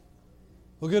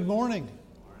Well, good morning.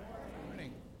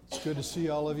 It's good to see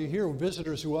all of you here.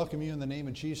 Visitors, we welcome you in the name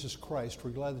of Jesus Christ.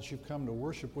 We're glad that you've come to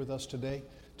worship with us today.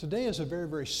 Today is a very,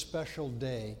 very special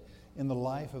day in the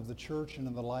life of the church and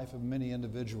in the life of many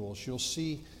individuals. You'll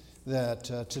see that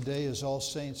today is All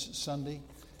Saints Sunday,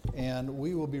 and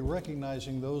we will be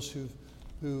recognizing those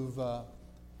who've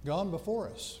gone before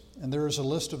us. And there is a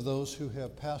list of those who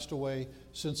have passed away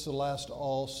since the last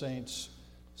All Saints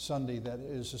Sunday that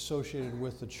is associated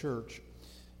with the church.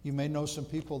 You may know some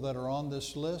people that are on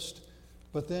this list,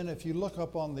 but then if you look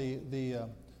up on the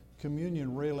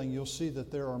communion railing, you'll see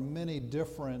that there are many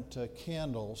different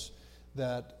candles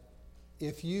that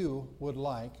if you would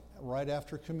like, right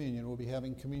after communion, we'll be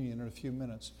having communion in a few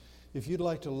minutes, if you'd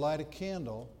like to light a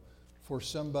candle for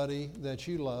somebody that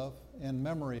you love in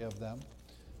memory of them,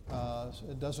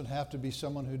 it doesn't have to be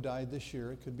someone who died this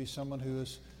year. It could be someone who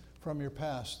is from your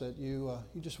past that you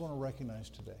just want to recognize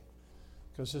today.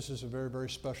 Because this is a very, very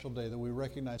special day that we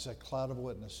recognize that cloud of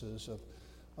witnesses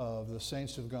of the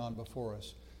saints who've gone before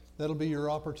us. That'll be your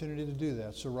opportunity to do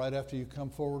that. So right after you come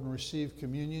forward and receive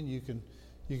communion, you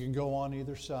can go on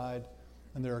either side,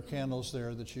 and there are candles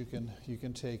there that you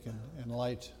can take and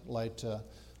light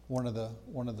one of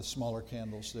the smaller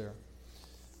candles there.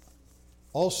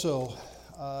 Also,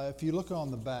 if you look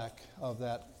on the back of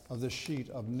this sheet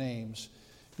of names,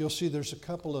 you'll see there's a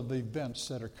couple of events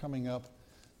that are coming up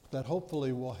that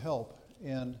hopefully will help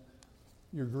in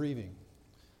your grieving.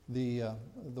 The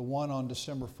one on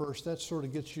December 1st, that sort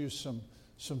of gets you some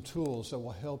tools that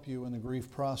will help you in the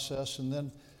grief process. And then,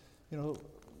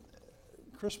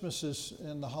 Christmas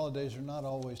and the holidays are not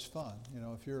always fun.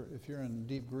 If you're in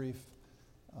deep grief,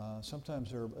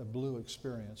 sometimes they're a blue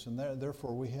experience. And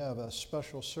therefore, we have a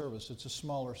special service. It's a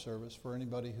smaller service for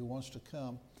anybody who wants to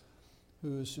come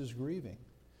who is grieving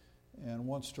and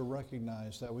wants to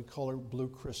recognize that. We call it Blue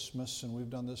Christmas, and we've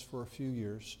done this for a few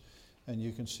years, and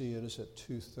you can see it is at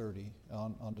 2:30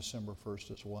 on December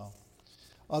 1st as well.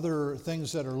 Other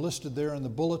things that are listed there in the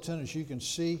bulletin, as you can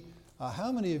see,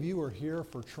 how many of you are here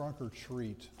for trunk or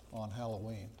treat on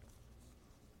Halloween?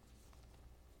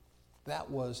 That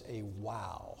was a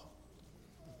wow.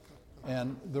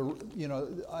 And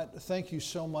I thank you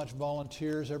so much,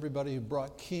 volunteers, everybody who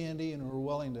brought candy and were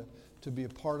willing to be a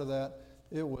part of that.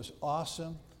 It was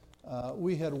awesome.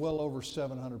 We had well over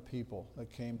 700 people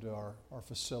that came to our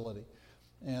facility.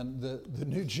 And the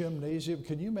new gymnasium,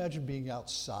 can you imagine being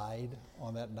outside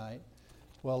on that night?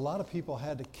 Well, a lot of people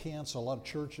had to cancel, a lot of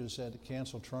churches had to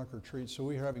cancel trunk or treat, so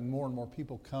we were having more and more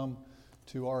people come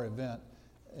to our event.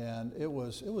 And it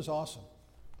was awesome.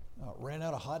 Ran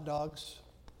out of hot dogs.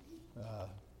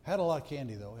 Had a lot of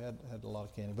candy, though. Had a lot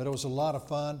of candy. But it was a lot of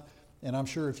fun. And I'm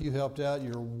sure if you helped out,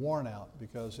 you're worn out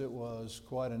because it was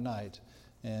quite a night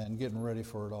and getting ready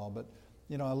for it all. But,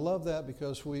 I love that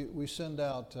because we send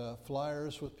out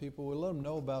flyers with people. We let them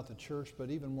know about the church, but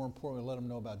even more importantly, let them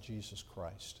know about Jesus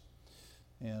Christ.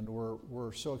 And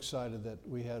we're so excited that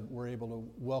we're able to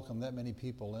welcome that many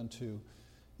people into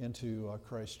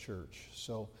Christ Church.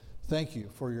 So thank you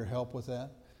for your help with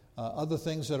that. Other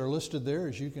things that are listed there,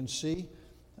 as you can see,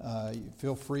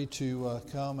 feel free to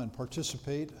come and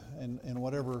participate in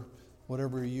whatever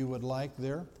you would like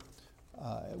there.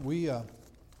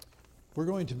 We're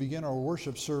going to begin our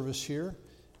worship service here,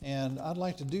 and I'd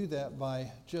like to do that by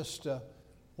just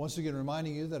once again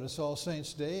reminding you that it's All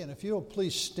Saints Day. And if you'll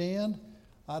please stand,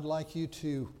 I'd like you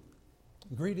to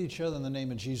greet each other in the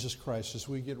name of Jesus Christ as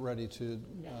we get ready to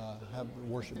have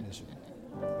worship music.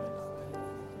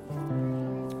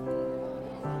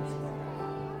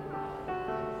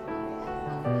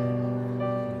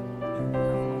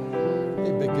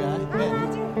 Hey, big guy.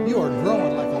 Man, you are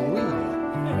growing like a weed.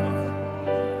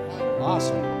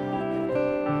 Awesome.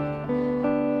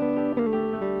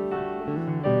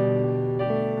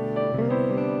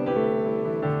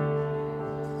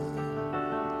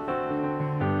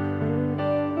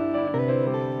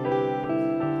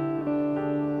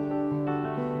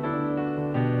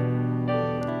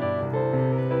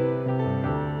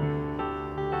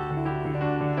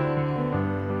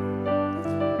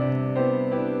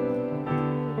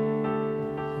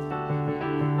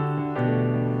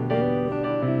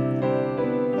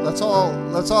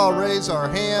 Let's all raise our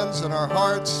hands and our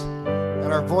hearts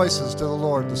and our voices to the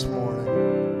Lord this morning.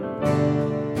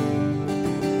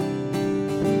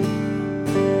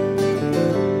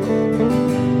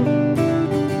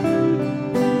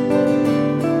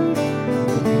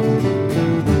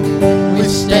 We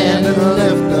stand and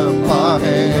lift up our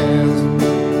hands,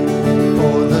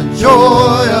 for the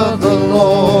joy of the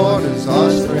Lord is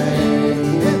our strength.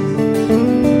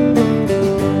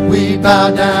 We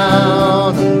bow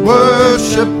down and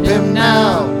worship Him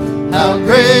now. how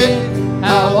great,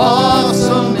 how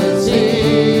awesome is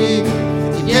He.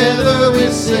 Together we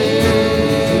sing.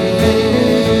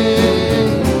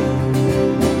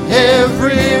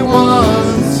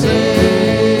 Everyone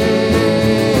sing.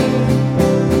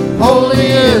 Holy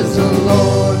is the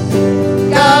Lord,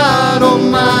 God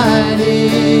Almighty.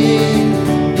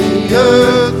 The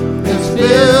earth is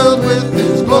filled with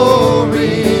His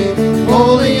glory.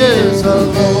 Holy is the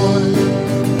Lord,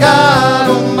 God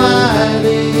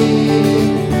Almighty.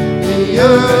 The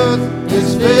earth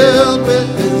is filled with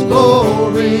His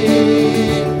glory.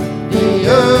 The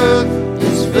earth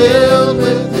is filled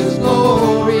with His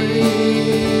glory.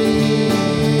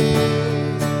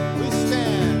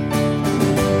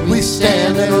 We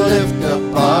stand and lift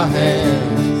up our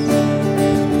hands,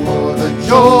 for the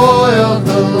joy of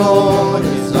the Lord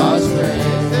is our strength.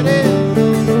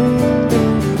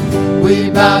 We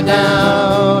bow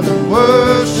down and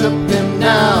worship Him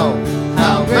now.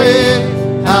 How great,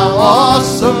 how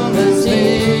awesome is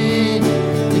He.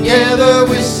 Together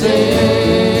we sing.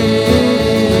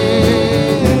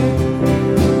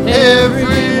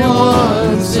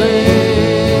 Everyone sing.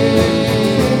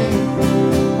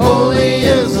 Holy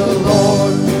is the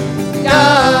Lord,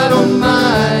 God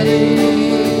Almighty.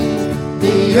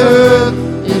 The earth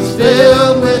is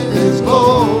filled with His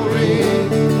glory.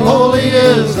 Holy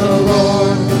is the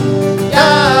Lord,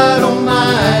 God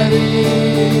Almighty.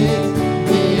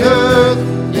 The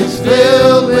earth is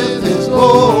filled with His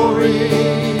glory.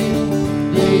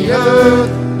 The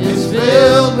earth is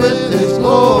filled with His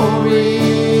glory.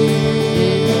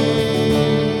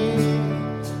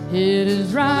 It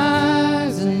is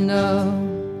rising up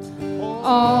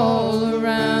all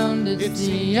around. It's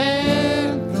the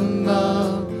anthem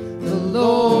of the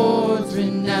Lord's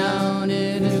renown.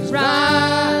 It is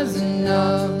rising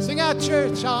up. Sing out,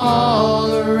 church.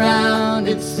 All around,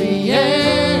 it's the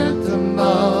anthem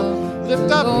of Lift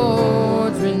the up.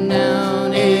 Lord's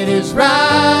renown. It is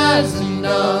rising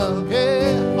up.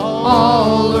 Yeah.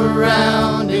 All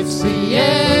around, it's the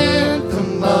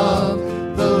anthem of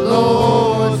the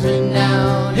Lord's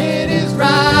renown. It is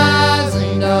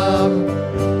rising up.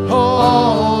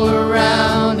 All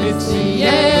around, it's the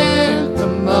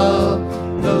anthem of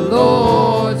the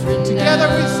Lord's renown. Together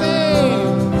we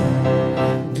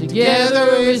sing. Together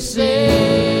we sing.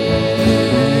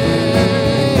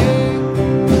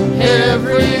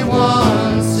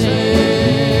 Everyone sing.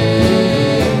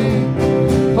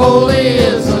 Holy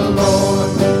is the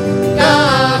Lord,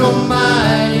 God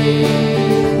Almighty.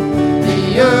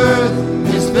 The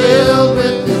earth is filled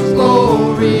with His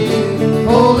glory.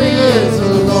 Holy is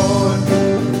the Lord,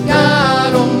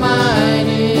 God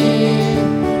Almighty.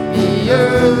 The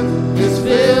earth is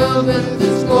filled with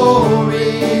His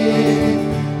glory.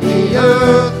 The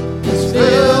earth is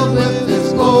filled with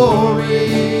His glory.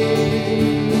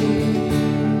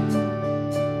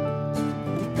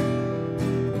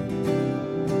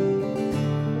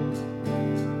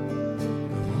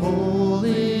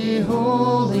 Holy,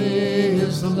 holy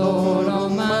is the Lord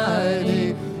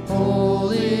Almighty.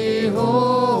 Holy,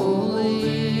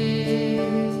 holy.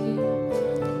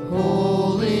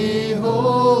 Holy,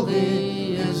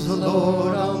 holy is the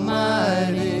Lord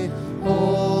Almighty.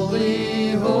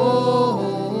 Holy,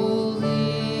 holy.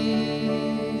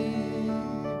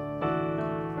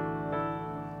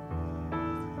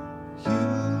 You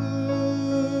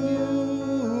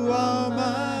are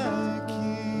my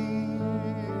King.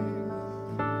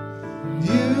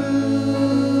 You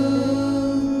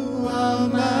are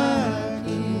my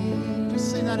King.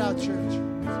 Just sing that out, church.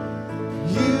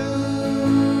 You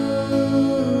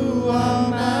are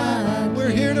my King. We're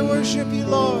here to worship You,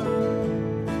 Lord.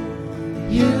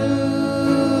 You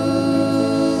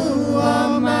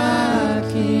are my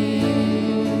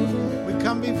King. We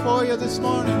come before You this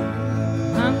morning.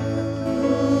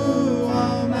 You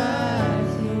are my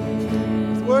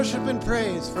King. Worship and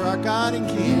praise for our God and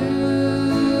King.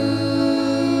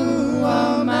 You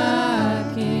are my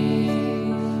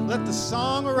King. Let the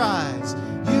song arise.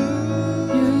 You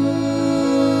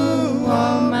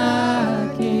are my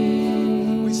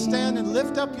King. We stand and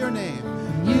lift up Your name.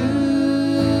 You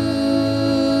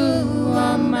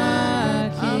are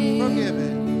my King. I'm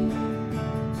forgiven.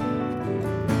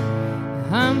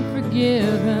 I'm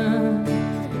forgiven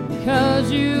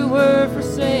because You were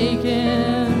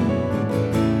forsaken.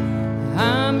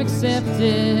 I'm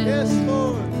accepted. Yes,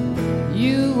 Lord.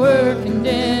 You were Thank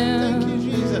condemned.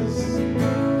 You, Jesus.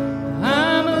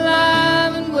 I'm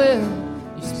alive and well.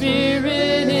 Your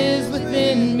Spirit is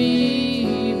within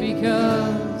me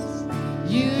because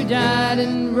You died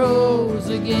and rose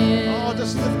again. Oh,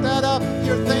 just lift that up.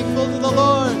 You're thankful to the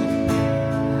Lord.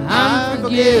 I'm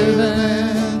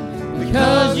forgiven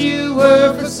because you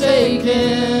were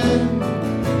forsaken,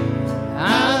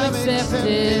 I'm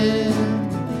accepted.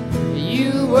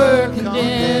 You were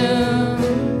condemned.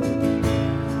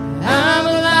 I'm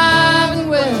alive and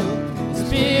well. The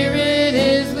Spirit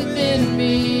is within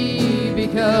me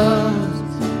because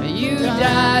you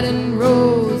died and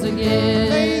rose again.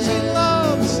 Amazing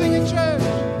love, sing it, church.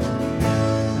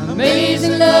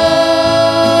 Amazing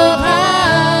love,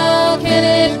 how can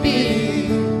it be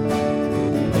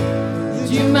that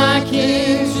you, my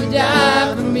King, should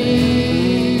die for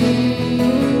me?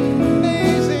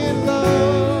 Amazing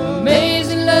love.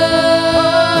 Amazing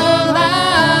love,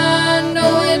 I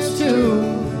know it's true,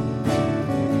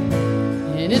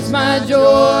 and it's my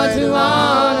joy to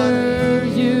honor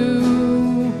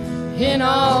you in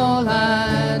all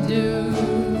I do,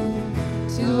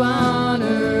 to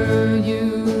honor you.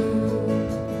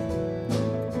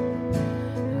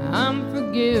 I'm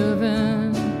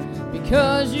forgiven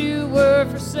because you were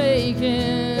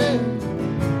forsaken.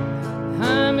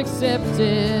 I'm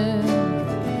accepted.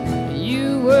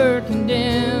 You were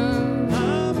condemned.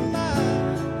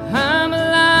 I'm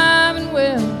alive and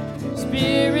well.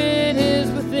 Spirit is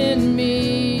within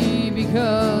me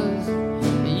because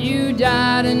you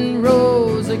died and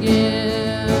rose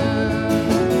again.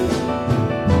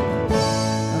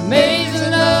 Amazing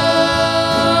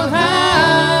love,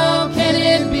 how can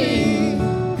it be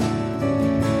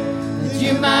that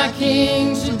you, my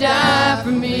King, should die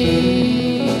for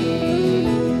me?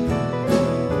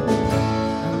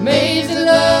 Amazing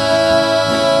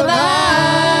love,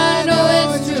 I know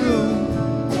it's true,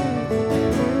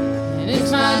 and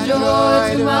it's my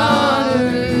joy to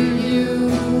honor you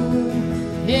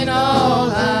in all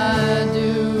I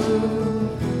do,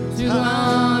 to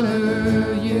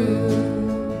honor you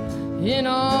in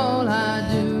all I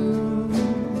do,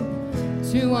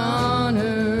 to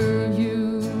honor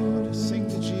you. Sing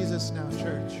to Jesus now,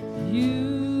 church. You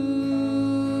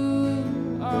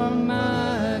are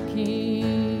my King.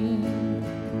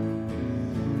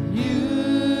 You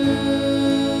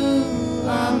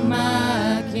are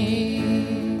my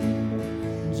King.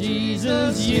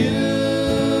 Jesus, you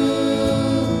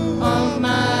are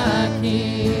my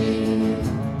King.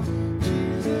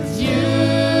 You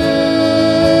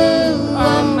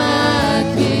are my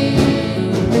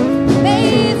King.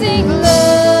 Amazing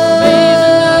love,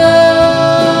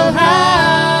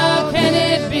 how can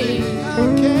it be How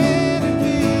can it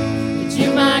be? that you,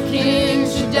 my King,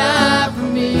 should die for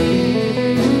me?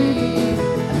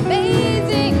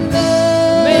 Amazing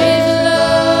love,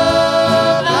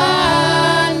 I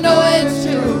know it's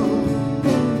true,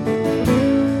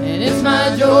 and it's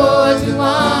my joy to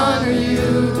honor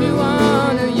you, to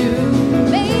honor you.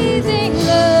 Amazing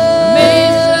love,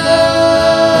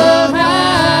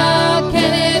 how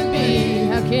can it be,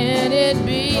 how can it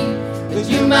be that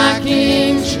you, my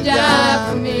King, should die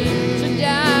for me, should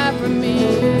die for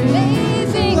me?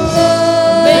 Amazing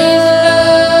love,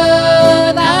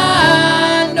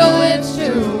 I know it's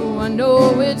true, I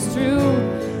know it's true.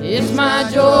 It's my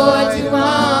joy to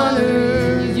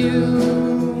honor you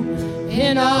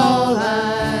in all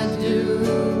I do,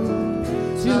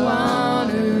 to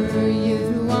honor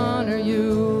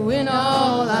you in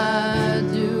all I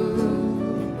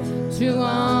do, to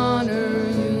honor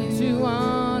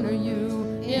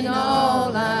you in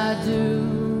all I do.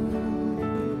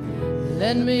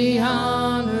 Let me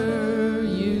honor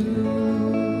you.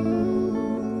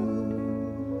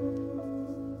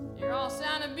 You're all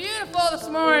sounding beautiful this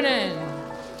morning.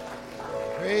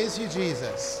 Praise you,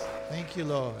 Jesus. Thank you,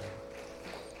 Lord.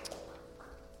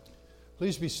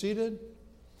 Please be seated.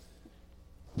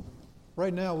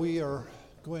 Right now we are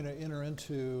going to enter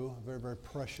into a very, very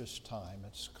precious time.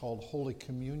 It's called Holy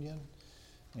Communion,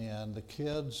 and the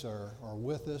kids are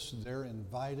with us. They're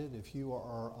invited. If you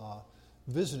are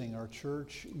visiting our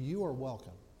church, you are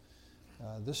welcome.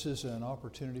 This is an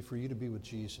opportunity for you to be with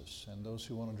Jesus, and those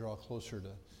who want to draw closer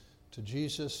to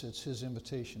Jesus, it's his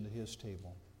invitation to his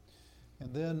table.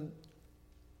 And then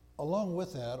along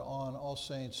with that, on All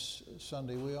Saints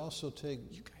Sunday, we also take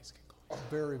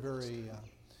very, very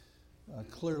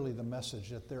clearly the message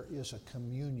that there is a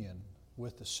communion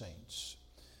with the saints.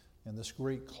 And this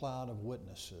great cloud of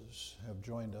witnesses have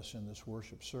joined us in this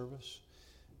worship service.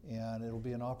 And it'll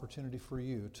be an opportunity for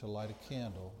you to light a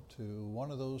candle to one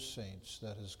of those saints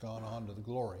that has gone on to the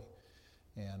glory.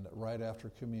 And right after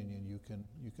communion, you can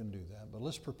do that. But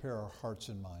let's prepare our hearts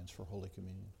and minds for Holy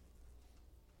Communion.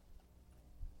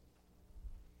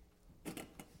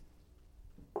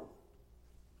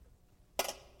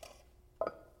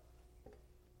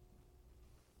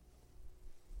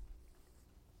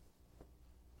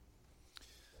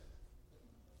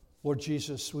 Lord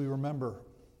Jesus, we remember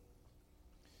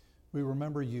We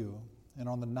remember you and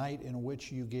on the night in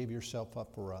which you gave yourself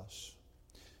up for us.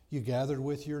 You gathered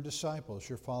with your disciples,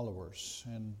 your followers,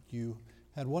 and you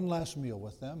had one last meal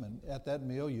with them. And at that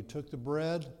meal, you took the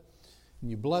bread and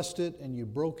you blessed it and you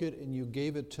broke it and you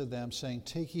gave it to them, saying,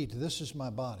 "Take, eat, this is my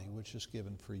body, which is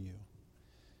given for you."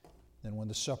 Then when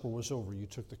the supper was over, you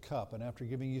took the cup, and after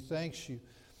giving you thanks, you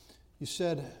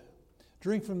said,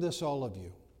 "Drink from this, all of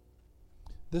you.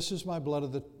 This is my blood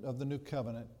of the new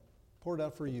covenant, poured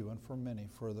out for you and for many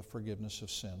for the forgiveness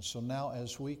of sins." So now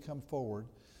as we come forward,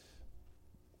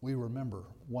 we remember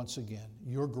once again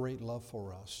your great love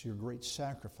for us, your great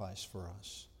sacrifice for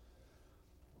us.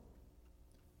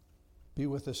 Be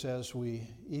with us as we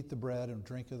eat the bread and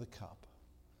drink of the cup,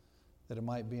 that it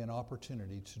might be an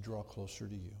opportunity to draw closer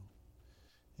to you.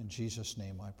 In Jesus'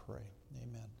 name I pray.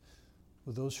 Amen.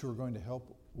 With those who are going to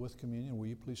help with communion, will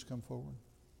you please come forward?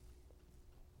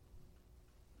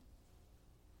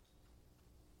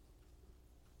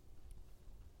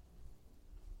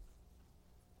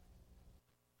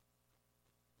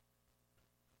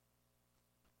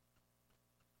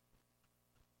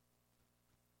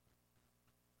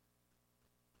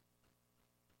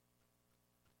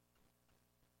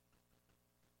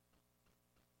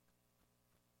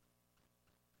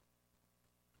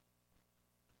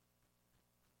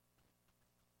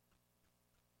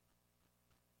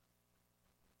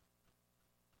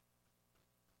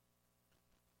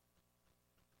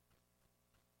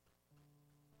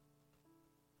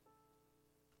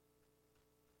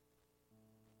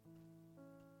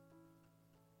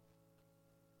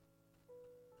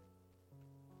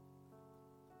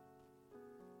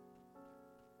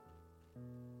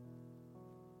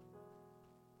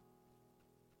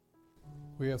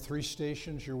 We have 3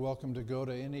 stations. You're welcome to go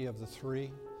to any of the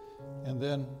 3. And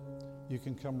then you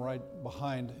can come right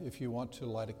behind if you want to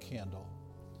light a candle.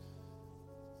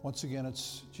 Once again,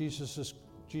 it's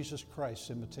Jesus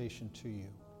Christ's invitation to you.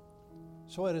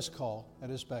 So at his call, at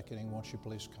his beckoning, won't you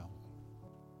please come?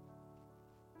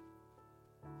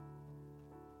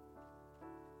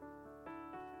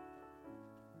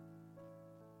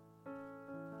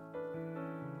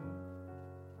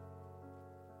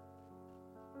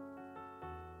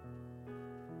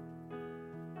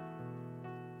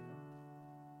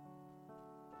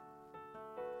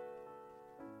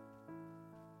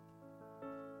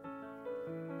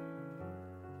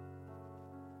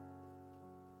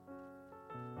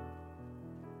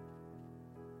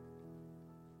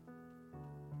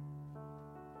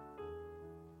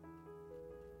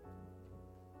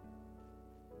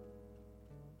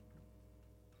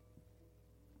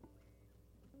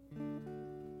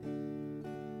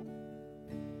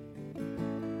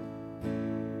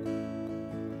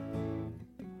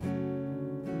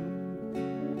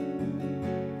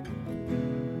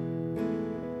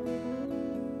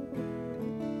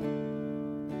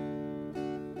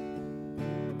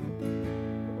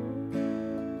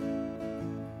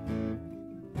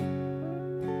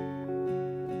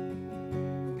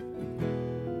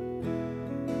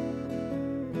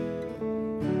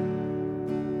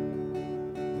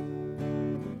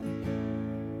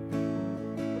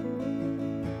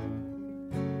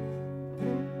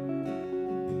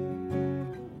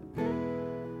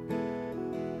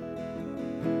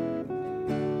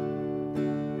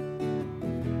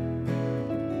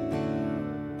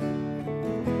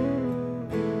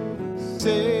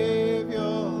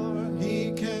 Savior,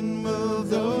 he can move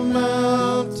the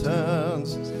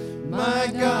mountains. My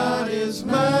God is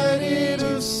mighty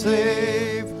to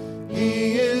save.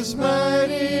 He is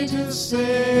mighty to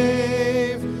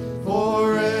save.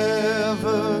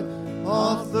 Forever,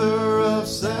 author of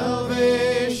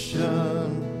salvation.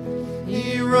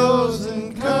 He rose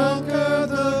and conquered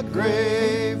the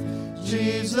grave.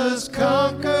 Jesus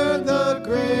conquered the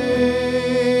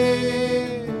grave.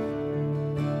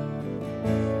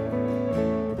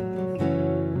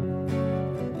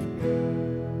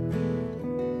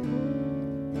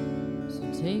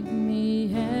 Take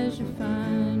me as you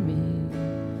find me,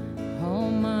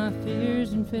 all my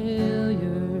fears and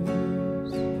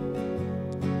failures,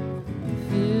 and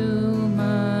fill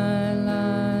my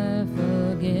life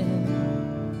again.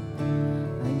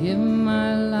 I give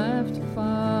my life to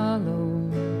follow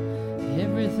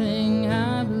everything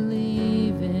I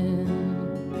believe in.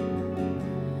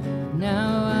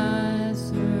 Now I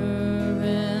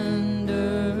surrender.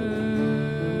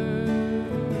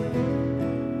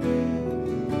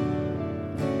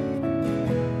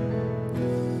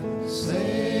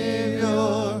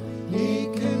 Savior, he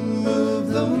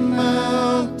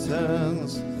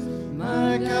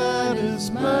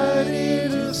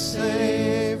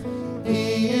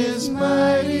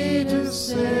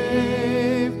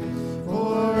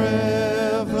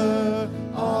forever,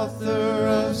 author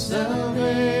of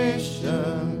salvation.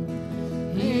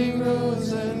 He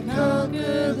rose and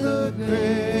conquered the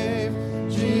grave.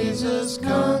 Jesus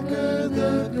conquered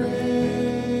the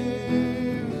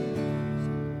grave.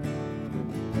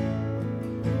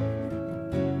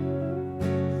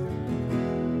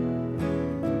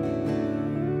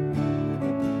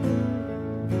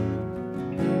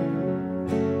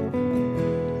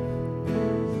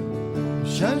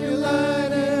 Shine your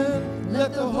light and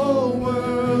let the whole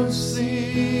world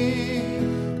see.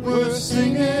 We're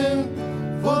singing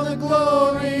for the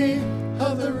glory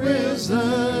of the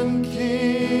risen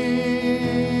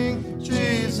King.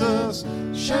 Jesus,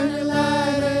 shine your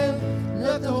light and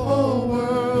let the whole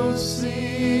world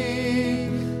see.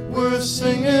 We're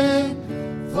singing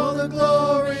for the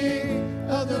glory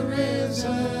of the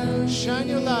risen. Shine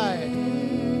your light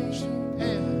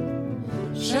and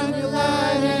shine your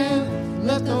light and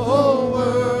let the whole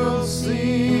world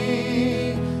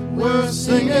see. We're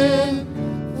singing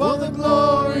for the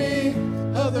glory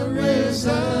of the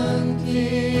risen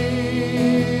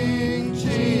King.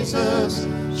 Jesus,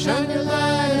 shine your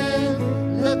light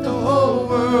and let the whole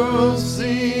world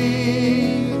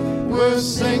see. We're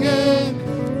singing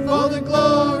for the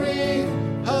glory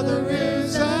of the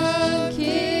risen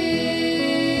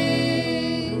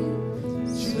King.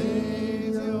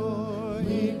 Savior,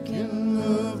 He can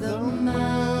move the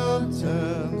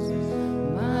mountains.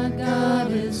 My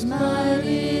God is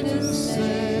mighty to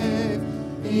save.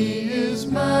 He is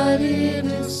mighty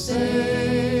to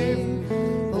save.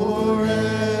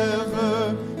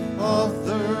 Forever,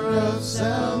 author of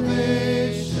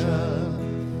salvation.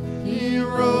 He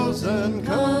rose and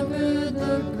conquered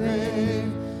the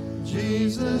grave.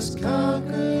 Jesus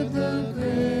conquered the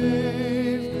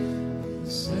grave.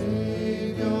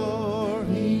 Savior,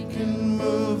 He can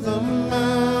move the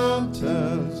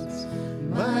mountains.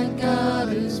 My God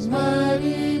is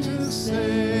mighty to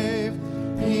save.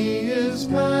 He is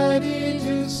mighty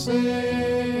to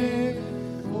save.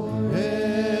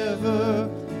 Forever,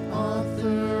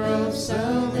 author of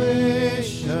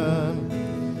salvation.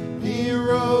 He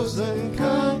rose and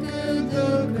conquered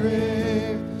the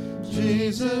grave.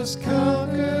 Jesus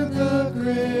conquered the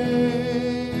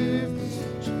grave.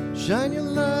 Shine your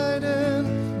light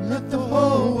and let the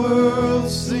whole world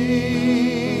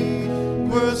see.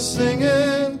 We're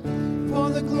singing for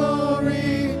the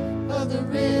glory of the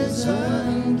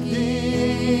risen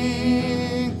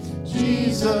King.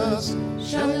 Jesus,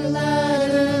 shine your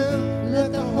light and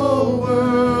let the whole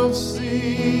world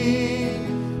see.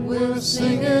 We're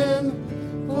singing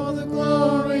for the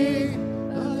glory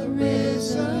of the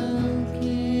risen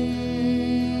King.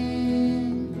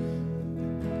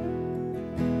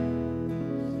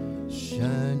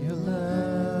 Shine your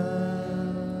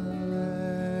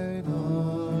light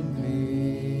on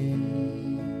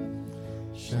me.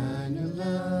 Shine your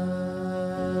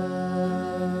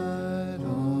light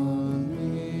on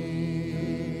me.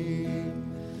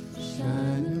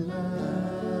 Shine your light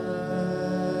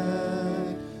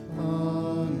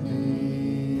on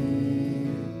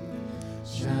me.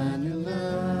 Shine your light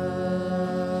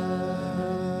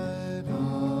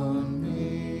on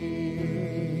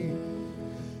me.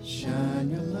 Shine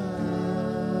your light on me. Shine your light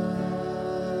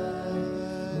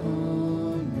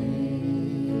on me.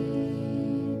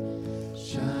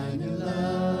 Shine your light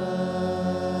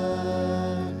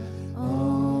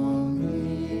on me.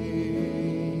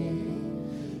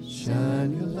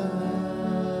 Shine your light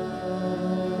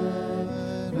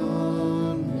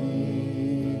on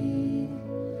me.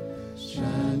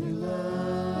 Shine your light.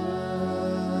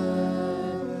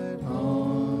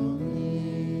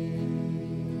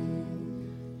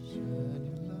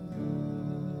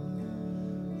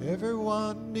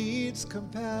 Everyone needs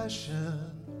compassion,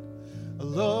 a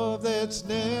love that's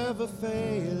never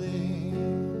failing.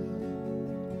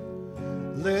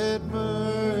 Let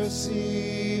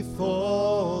mercy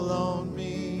fall on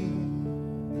me.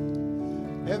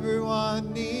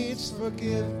 Everyone needs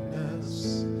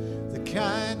forgiveness, the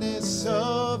kindness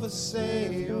of a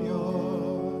Savior,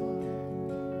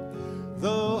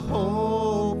 the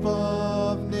hope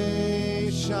of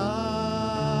nations.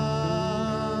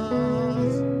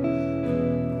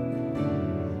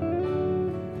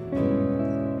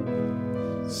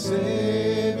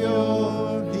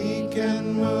 Savior, He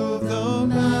can move the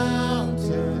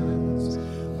mountains.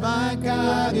 My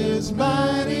God is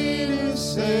mighty to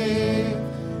save.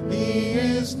 He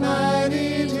is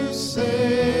mighty to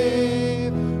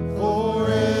save.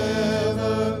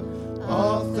 Forever,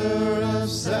 author of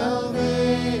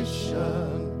salvation.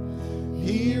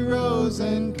 He rose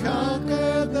and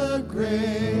conquered the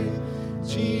grave.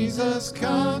 Jesus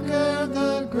conquered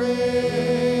the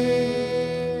grave.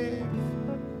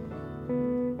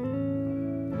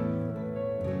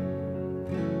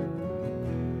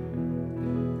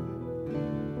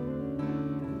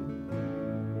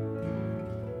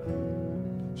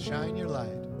 Shine your light.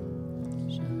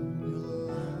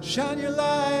 Shine your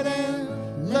light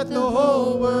and let the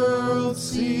whole world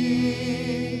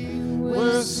see.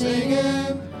 We're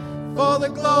singing for the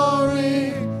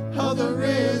glory of the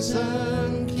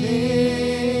risen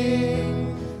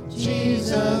King.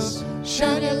 Jesus,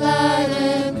 shine your light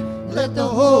and let the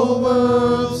whole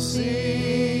world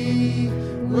see.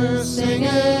 We're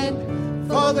singing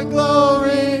for the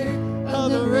glory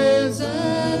of the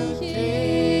risen King.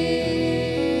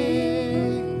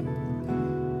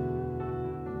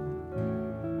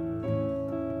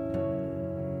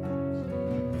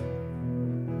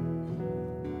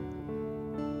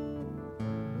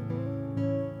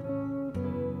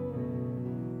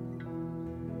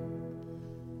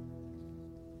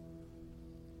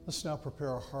 Let's now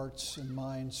prepare our hearts and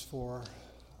minds for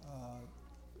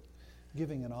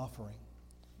giving an offering,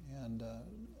 and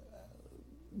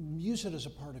use it as a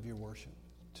part of your worship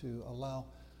to allow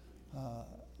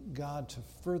God to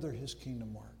further his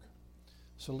kingdom work.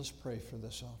 So let's pray for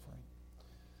this offering.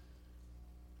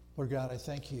 Lord God, I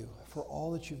thank you for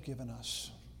all that you've given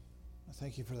us. I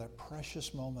thank you for that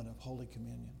precious moment of Holy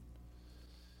Communion.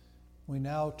 We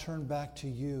now turn back to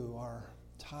you, our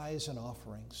tithes and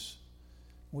offerings.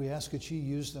 We ask that you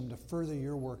use them to further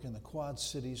your work in the Quad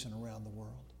Cities and around the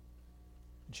world.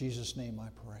 In Jesus' name I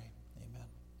pray. Amen.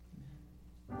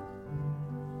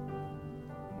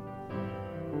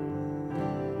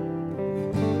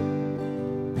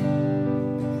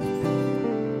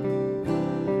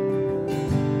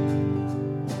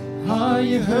 Are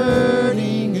you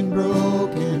hurting and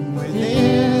broken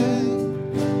within?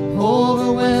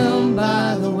 Overwhelmed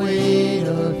by the weight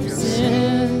of your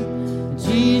sin?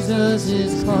 Jesus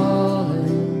is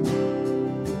calling.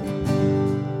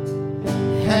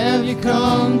 Have you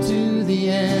come to the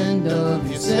end of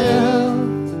yourself?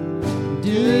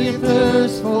 Do you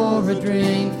thirst for a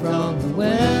drink from the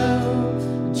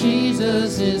well?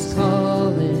 Jesus is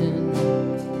calling.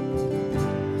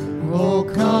 Oh,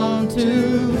 come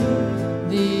to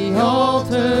the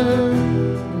altar.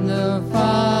 The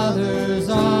Father's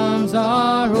arms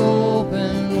are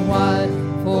open wide.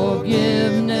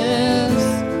 Forgiveness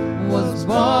was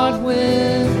bought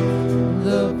with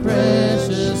the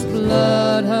precious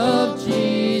blood of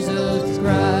Jesus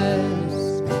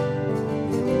Christ.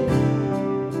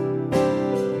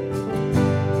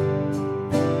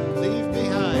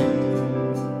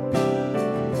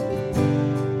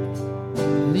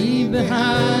 Leave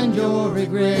behind your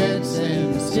regrets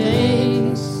and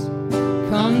mistakes.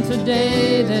 Come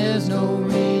today, there's no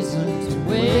reason to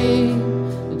wait.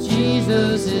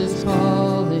 Jesus is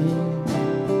calling.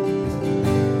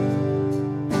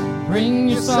 Bring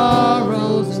your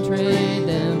sorrows and trade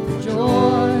them for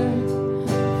joy.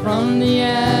 From the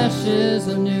ashes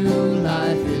a new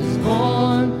life is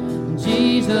born.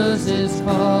 Jesus is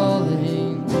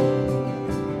calling.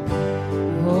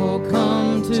 Oh,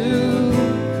 come to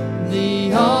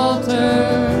the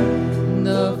altar.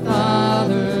 The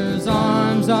Father's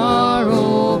arms are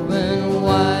open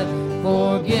wide.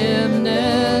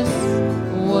 Forgiveness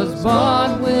was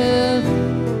bought with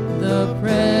the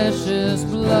precious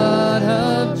blood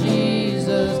of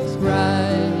Jesus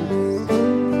Christ.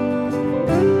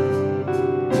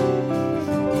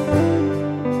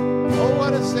 Oh,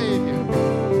 what a Savior!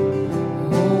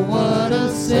 Oh, what a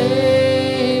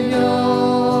Savior!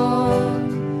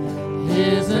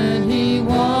 Isn't He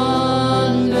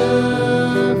wonderful?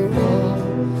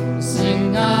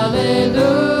 Sing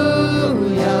hallelujah!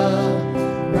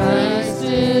 Christ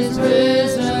is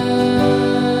risen.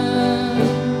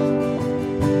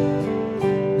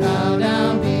 Bow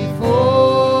down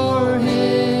before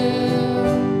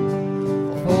Him,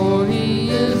 for He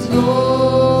is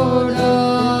Lord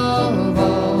of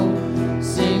all.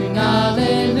 Sing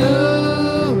hallelujah!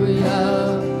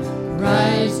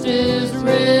 Christ is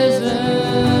risen.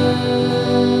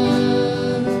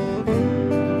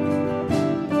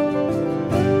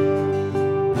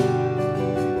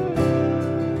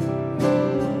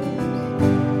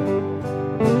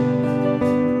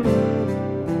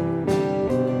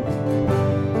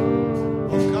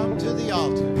 Oh, come to the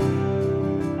altar.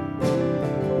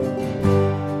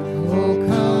 Oh,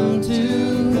 come to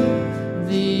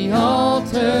the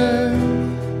altar.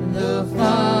 The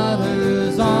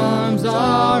Father's arms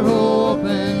are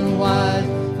open wide.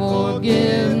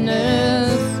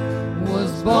 Forgiveness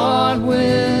was bought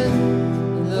with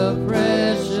the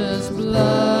precious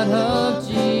blood of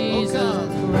Jesus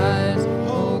Christ.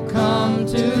 Oh, come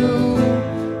to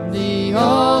the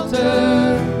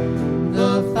altar.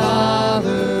 The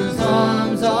Father's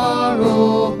arms are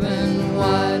open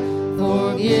wide.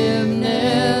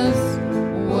 Forgiveness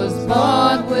was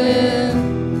bought with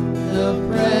the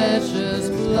precious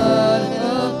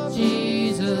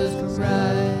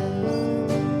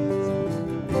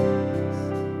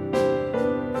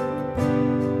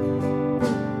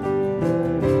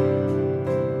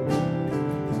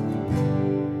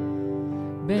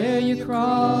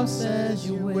cross as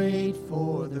you wait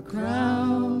for the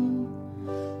crown.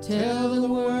 Tell the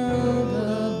world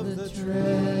of the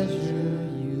treasure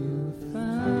you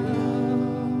found.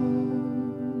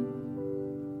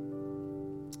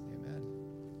 Amen.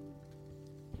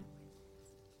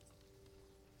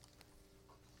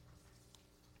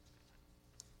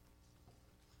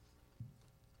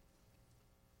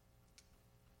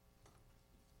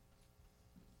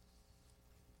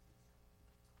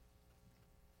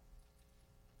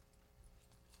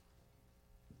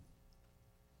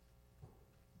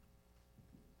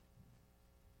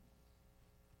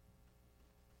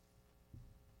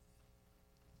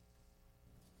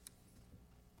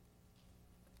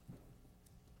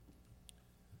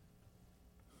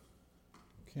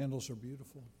 Candles are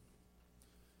beautiful.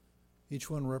 Each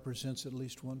one represents at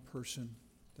least one person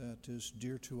that is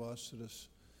dear to us, that has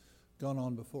gone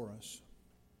on before us.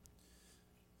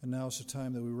 And now is the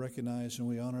time that we recognize and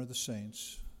we honor the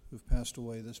saints who've passed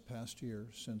away this past year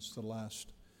since the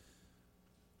last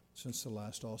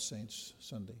All Saints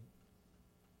Sunday.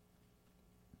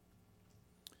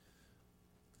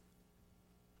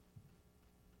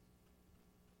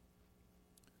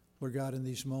 Lord God, in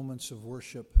these moments of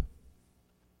worship,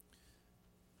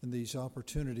 and these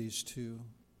opportunities to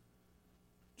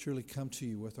truly come to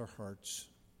you with our hearts,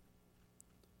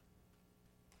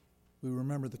 we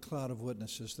remember the cloud of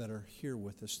witnesses that are here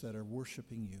with us, that are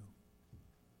worshiping you,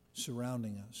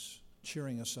 surrounding us,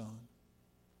 cheering us on.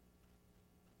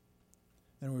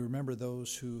 And we remember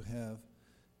those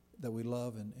that we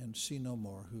love and see no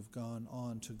more, who've gone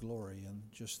on to glory in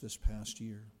just this past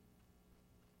year.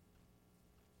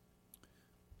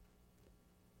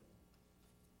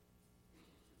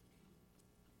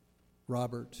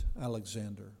 Robert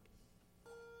Alexander,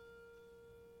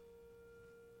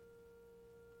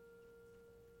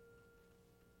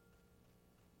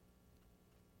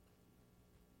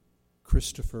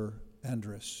 Christopher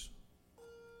Andrus,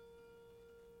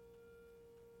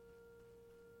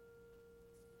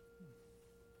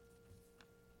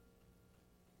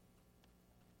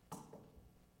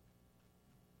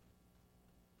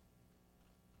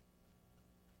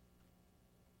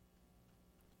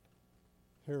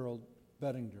 Harold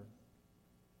Bettinger,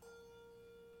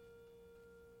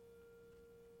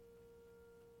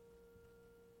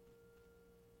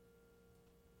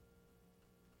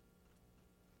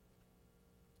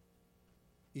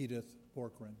 Edith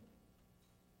Borkran,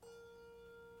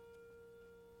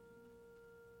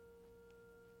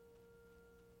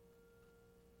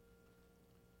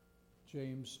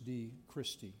 James D.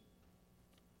 Christie,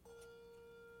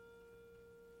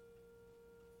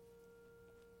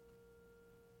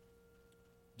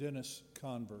 Dennis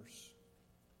Converse,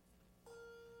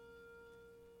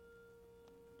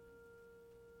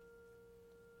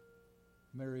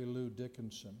 Mary Lou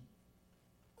Dickinson,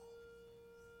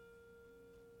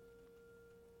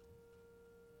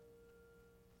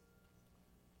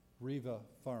 Reva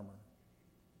Farmer,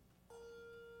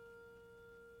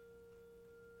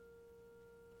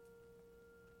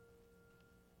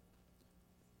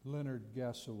 Leonard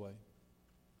Gassaway,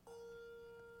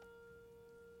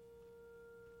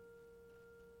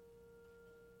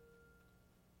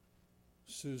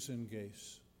 Susan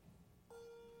Gase,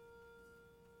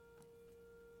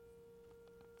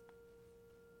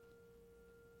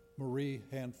 Marie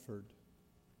Hanford,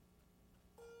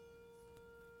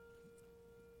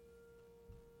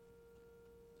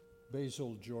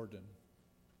 Basil Jordan,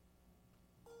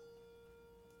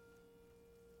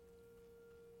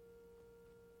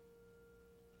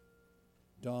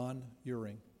 Don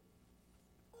Uring,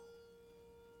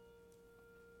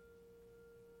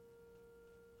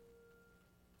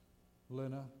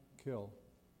 Lena Kill,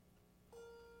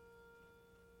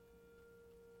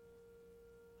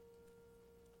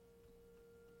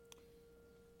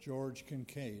 George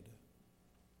Kincaid,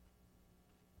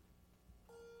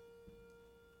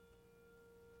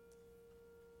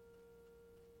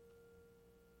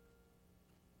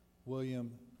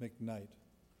 William McKnight,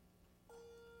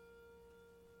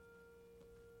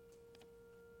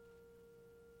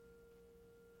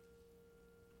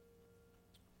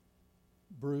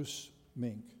 Bruce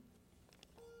Mink,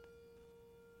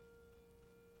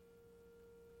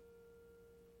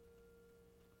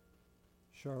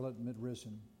 Charlotte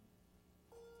Midrisen,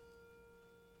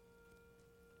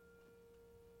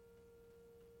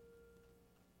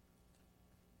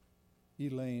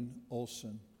 Elaine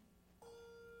Olson,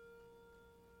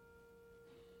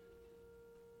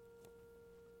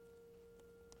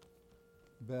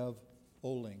 Bev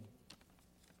Oling,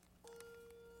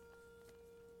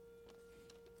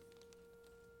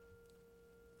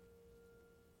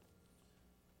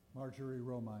 Marjorie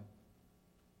Romine,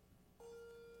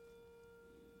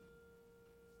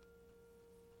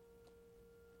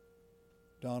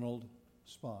 Donald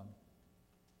Spahn.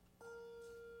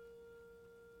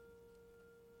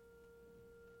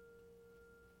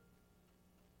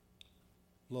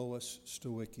 Lois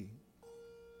Stowicki.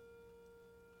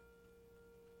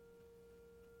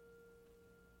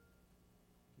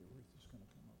 Aretha's going to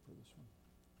come up for this one.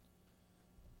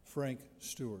 Frank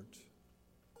Stewart.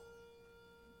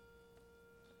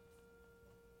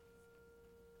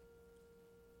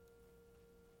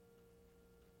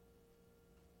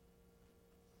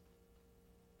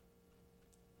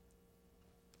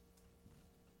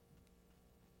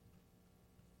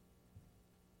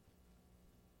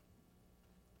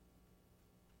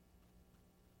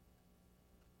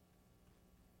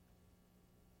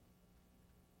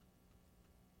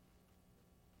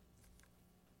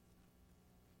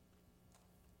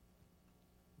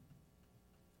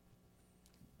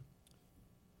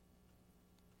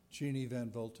 Jeannie Van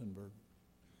Voltenberg.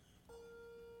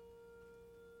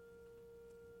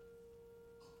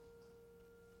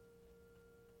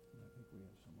 I think we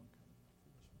have someone coming up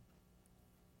for this one.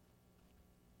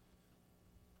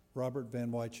 Robert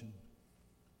Van Wychen.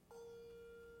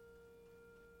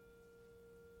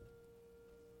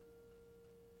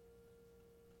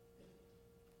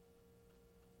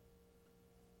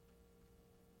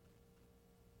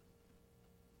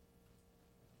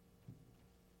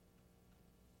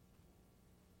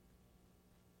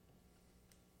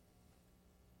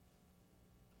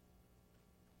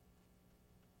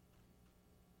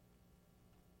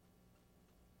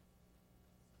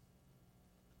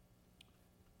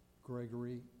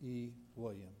 Gregory E.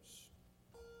 Williams.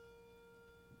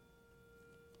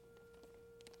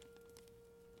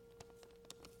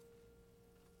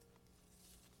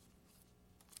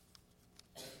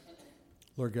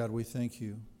 Lord God, we thank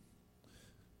you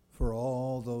for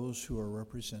all those who are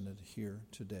represented here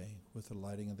today with the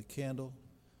lighting of the candle,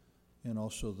 and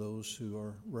also those who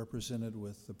are represented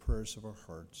with the prayers of our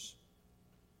hearts.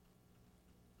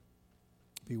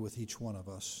 Be with each one of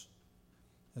us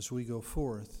as we go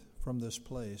forth from this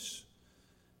place,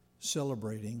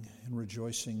 celebrating and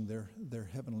rejoicing their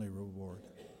heavenly reward.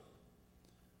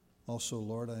 Also,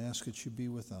 Lord, I ask that you be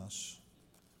with us,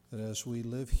 that as we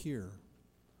live here,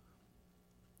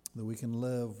 that we can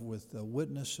live with the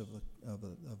witness of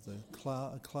a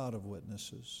cloud of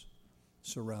witnesses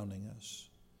surrounding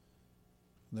us,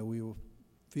 and that we will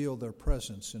feel their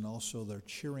presence and also their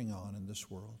cheering on in this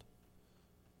world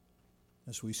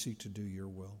as we seek to do your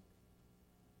will.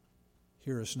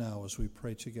 Hear us now as we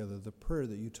pray together the prayer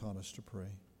that you taught us to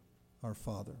pray. Our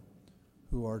Father,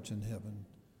 who art in heaven,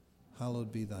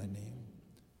 hallowed be thy name.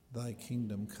 Thy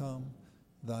kingdom come,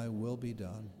 thy will be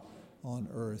done, on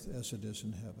earth as it is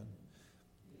in heaven.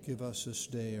 Give us this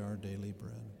day our daily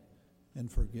bread,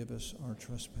 and forgive us our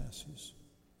trespasses,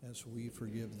 as we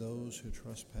forgive those who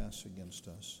trespass against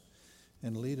us.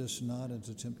 And lead us not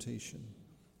into temptation,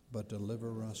 but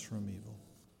deliver us from evil.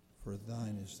 For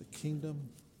thine is the kingdom,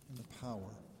 and the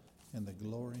power, and the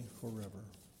glory forever.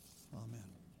 Amen.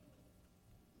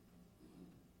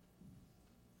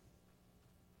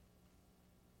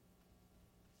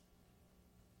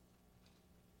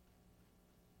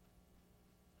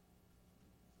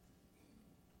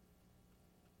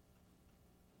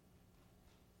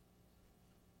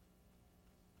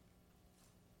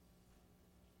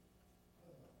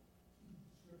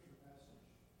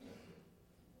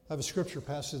 I have a scripture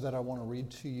passage that I want to read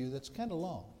to you that's kind of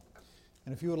long.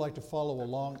 And if you would like to follow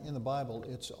along in the Bible,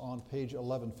 it's on page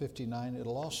 1159.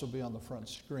 It'll also be on the front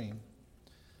screen.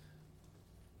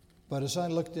 But as I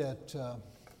looked at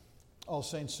All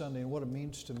Saints Sunday and what it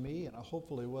means to me, and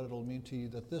hopefully what it'll mean to you,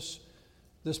 that this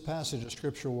passage of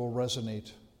Scripture will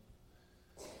resonate.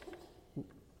 It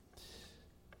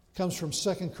comes from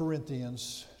 2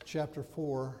 Corinthians chapter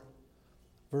 4,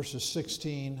 verses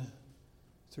 16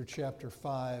 through chapter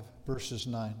 5, verses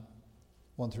 9,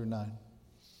 1 through 9.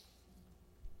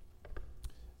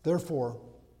 Therefore,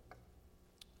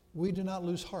 we do not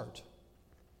lose heart.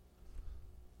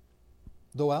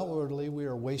 Though outwardly we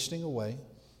are wasting away,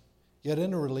 yet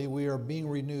inwardly we are being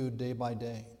renewed day by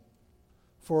day.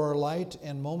 For our light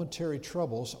and momentary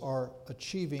troubles are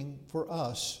achieving for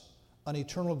us an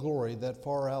eternal glory that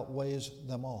far outweighs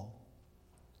them all.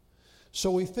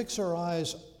 So we fix our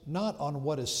eyes not on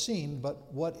what is seen,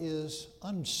 but what is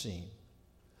unseen.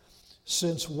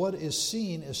 Since what is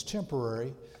seen is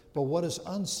temporary, but what is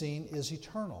unseen is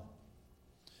eternal.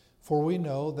 For we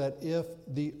know that if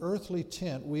the earthly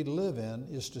tent we live in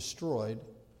is destroyed,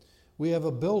 we have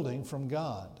a building from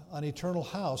God, an eternal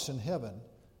house in heaven,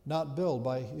 not built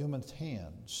by human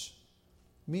hands.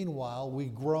 Meanwhile, we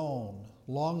groan,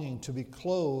 longing to be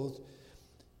clothed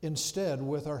instead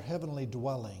with our heavenly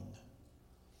dwelling.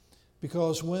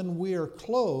 Because when we are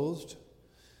clothed,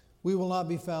 we will not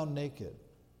be found naked.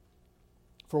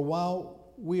 For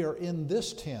while we are in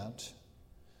this tent,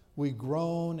 we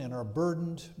groan and are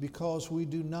burdened because we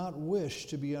do not wish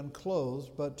to be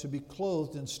unclothed, but to be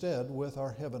clothed instead with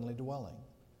our heavenly dwelling,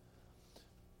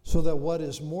 so that what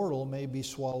is mortal may be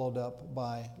swallowed up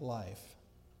by life.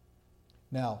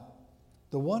 Now,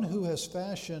 the one who has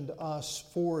fashioned us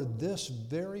for this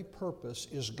very purpose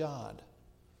is God,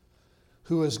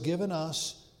 who has given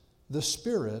us the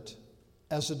Spirit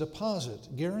as a deposit,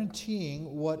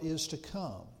 guaranteeing what is to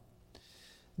come.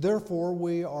 Therefore,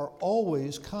 we are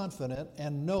always confident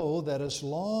and know that as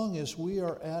long as we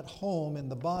are at home in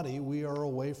the body, we are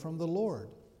away from the Lord.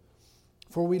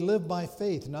 For we live by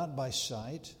faith, not by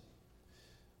sight.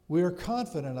 We are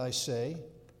confident, I say,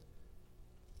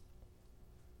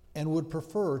 and would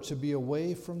prefer to be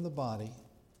away from the body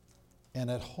and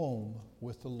at home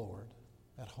with the Lord.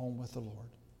 At home with the Lord.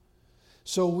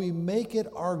 So we make it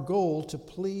our goal to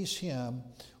please Him,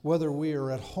 whether we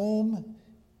are at home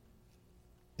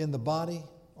in the body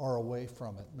or away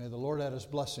from it. May the Lord add His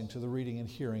blessing to the reading and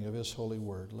hearing of His holy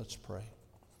word. Let's pray.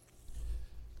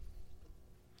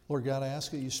 Lord God, I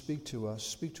ask that you speak to us,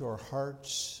 speak to our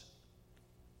hearts.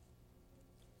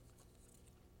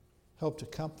 Help to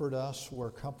comfort us where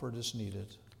comfort is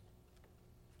needed.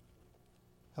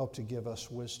 Help to give us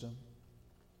wisdom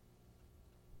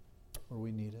where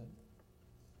we need it.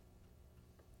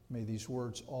 May these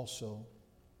words also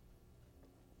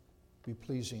be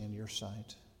pleasing in your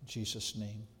sight. In Jesus'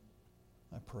 name,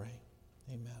 I pray.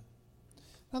 Amen.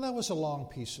 Now, that was a long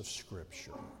piece of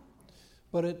Scripture,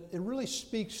 but it really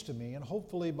speaks to me, and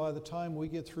hopefully by the time we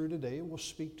get through today, it will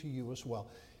speak to you as well.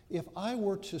 If I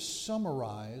were to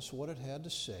summarize what it had to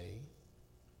say,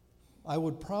 I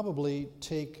would probably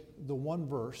take the one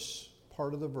verse,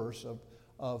 part of the verse of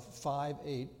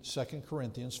 5:8, 2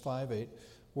 Corinthians 5:8,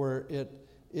 where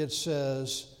it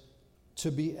says, to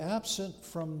be absent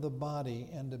from the body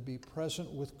and to be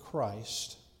present with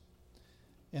Christ,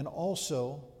 and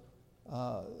also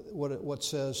what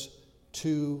says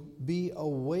to be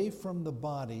away from the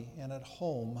body and at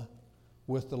home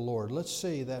with the Lord. Let's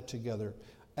say that together.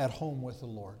 At home with the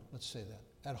Lord. Let's say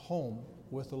that. At home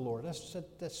with the Lord.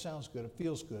 That sounds good. It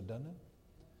feels good, doesn't it?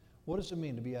 What does it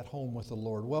mean to be at home with the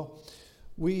Lord? Well,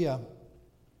 we're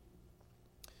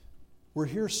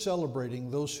here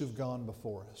celebrating those who've gone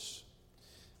before us.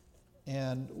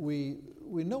 And we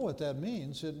know what that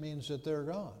means. It means that they're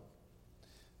gone.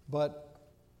 But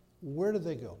where do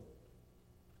they go?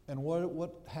 And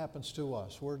what happens to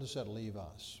us? Where does that leave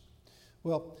us?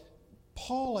 Well,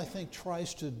 Paul, I think,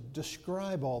 tries to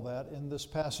describe all that in this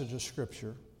passage of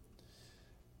Scripture.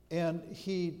 And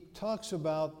he talks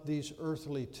about these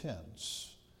earthly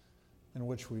tents in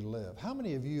which we live. How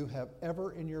many of you have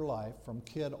ever in your life, from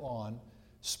kid on,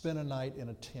 spent a night in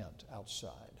a tent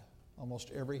outside?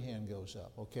 Almost every hand goes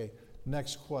up. Okay,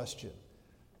 next question.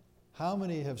 How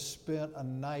many have spent a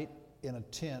night in a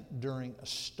tent during a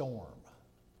storm?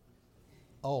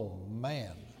 Oh,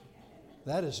 man,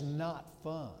 that is not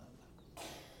fun.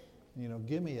 You know,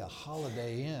 give me a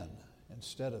Holiday Inn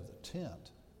instead of the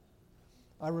tent.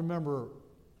 I remember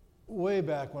way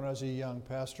back when I was a young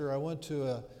pastor, I went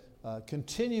to a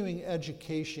continuing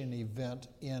education event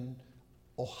in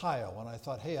Ohio, and I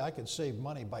thought, hey, I could save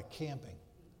money by camping.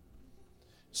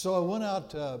 So I went out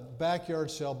to a backyard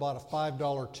sale, bought a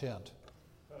 $5 tent,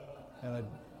 and I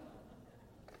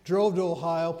drove to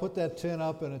Ohio, put that tent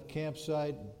up in a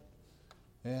campsite,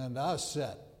 and I was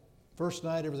set. First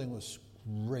night, everything was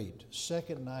great.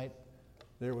 Second night,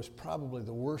 there was probably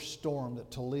the worst storm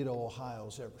that Toledo,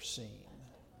 Ohio's ever seen.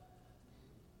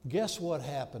 Guess what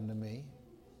happened to me?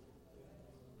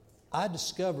 I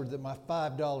discovered that my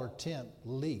 $5 tent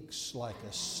leaks like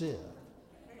a sieve.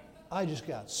 I just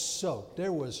got soaked.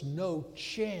 There was no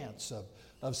chance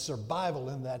of survival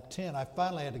in that tent. I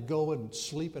finally had to go and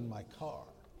sleep in my car.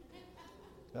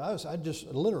 I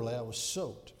was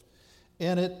soaked.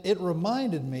 And it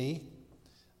reminded me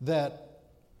that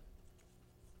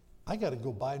I got to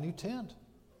go buy a new tent.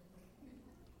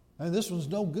 I mean, this one's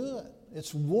no good.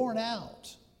 It's worn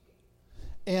out.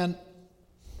 And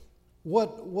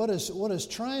what is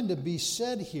trying to be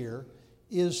said here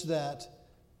is that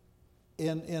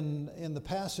in the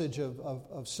passage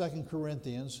of 2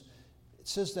 Corinthians, it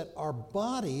says that our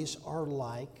bodies are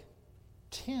like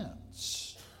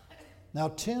tents. Now,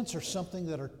 tents are something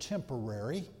that are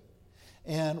temporary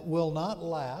and will not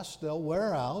last. They'll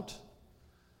wear out.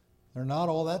 They're not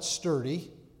all that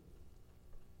sturdy.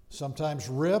 Sometimes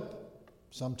rip,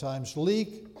 sometimes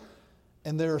leak,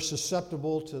 and they're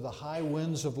susceptible to the high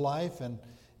winds of life and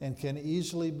can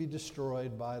easily be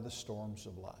destroyed by the storms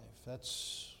of life.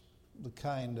 That's the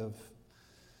kind of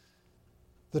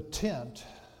the tent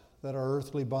that our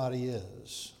earthly body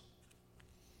is.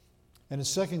 And in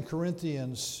 2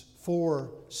 Corinthians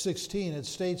 4:16, it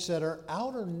states that our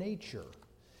outer nature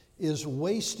is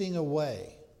wasting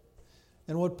away.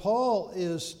 And what Paul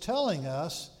is telling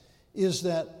us is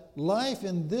that life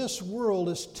in this world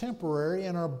is temporary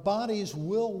and our bodies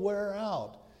will wear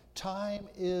out. Time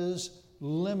is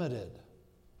limited.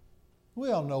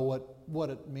 We all know what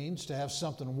it means to have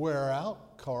something wear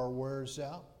out. Car wears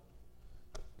out.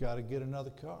 Got to get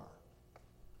another car.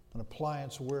 An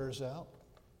appliance wears out.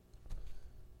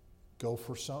 Go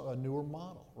for a newer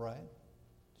model, right?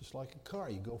 Just like a car,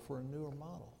 you go for a newer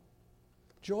model.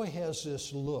 Joy has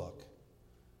this look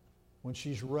when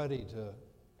she's ready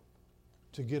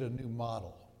to get a new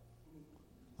model.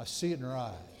 I see it in her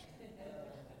eyes.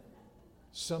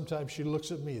 Sometimes she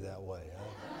looks at me that way.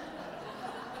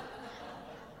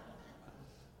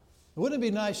 Wouldn't it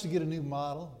be nice to get a new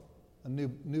model, a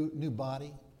new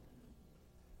body?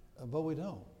 But we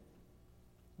don't.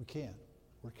 We can't.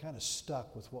 We're kind of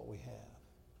stuck with what we have.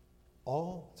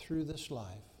 All through this life,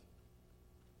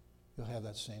 you'll have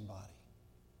that same body.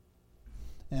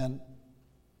 And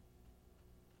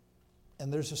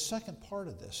there's a second part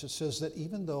of this. It says that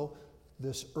even though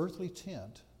this earthly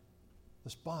tent,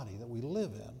 this body that we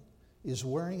live in, is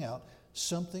wearing out,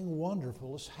 something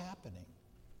wonderful is happening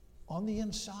on the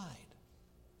inside.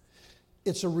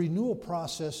 It's a renewal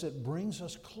process that brings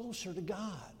us closer to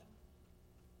God,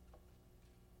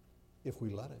 if we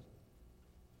let it.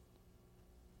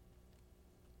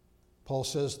 Paul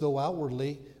says, though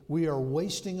outwardly we are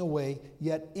wasting away,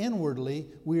 yet inwardly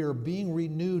we are being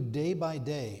renewed day by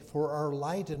day, for our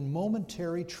light and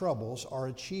momentary troubles are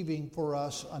achieving for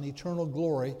us an eternal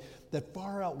glory that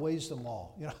far outweighs them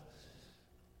all. You know,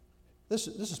 this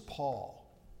is Paul,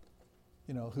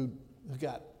 you know, who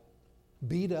got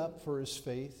beat up for his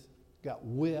faith, got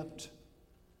whipped,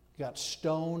 got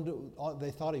stoned.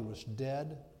 They thought he was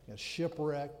dead, got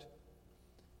shipwrecked.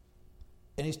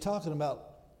 And he's talking about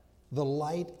the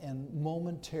light and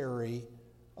momentary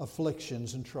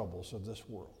afflictions and troubles of this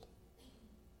world.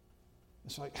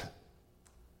 It's like,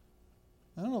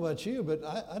 I don't know about you, but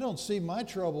I don't see my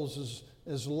troubles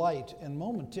as light and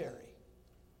momentary.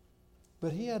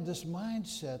 But he had this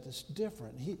mindset that's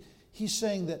different. He's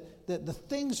saying that the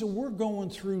things that we're going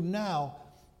through now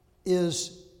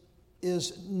is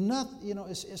not, you know,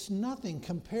 it's nothing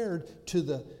compared to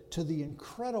the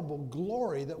incredible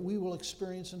glory that we will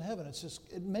experience in heaven. It's just,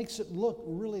 it makes it look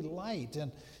really light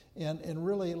and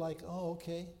really like, oh,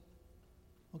 okay,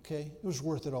 it was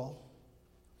worth it all.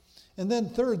 And then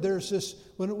third, there's this,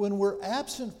 when we're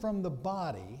absent from the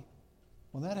body,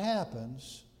 when that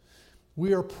happens,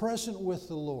 we are present with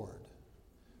the Lord.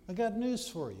 I got news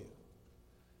for you.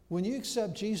 When you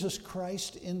accept Jesus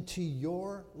Christ into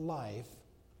your life,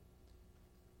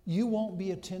 you won't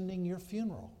be attending your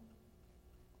funeral.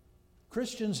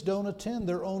 Christians don't attend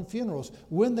their own funerals.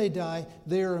 When they die,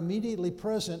 they are immediately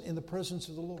present in the presence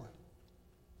of the Lord.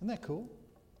 Isn't that cool?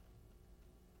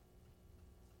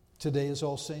 Today is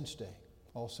All Saints' Day,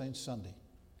 All Saints Sunday.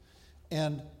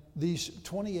 And these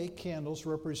 28 candles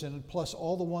represented, plus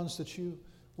all the ones that you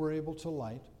were able to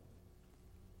light,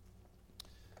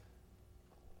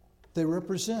 they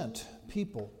represent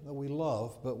people that we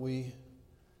love, but we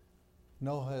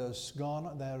know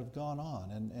that have gone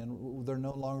on, and they're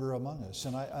no longer among us.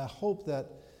 And I hope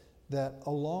that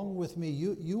along with me,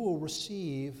 you will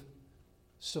receive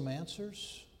some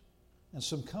answers and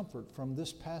some comfort from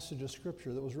this passage of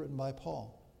Scripture that was written by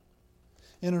Paul.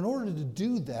 And in order to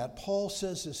do that, Paul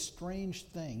says this strange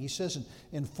thing. He says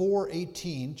in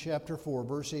 4:18, chapter 4,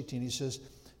 verse 18, he says,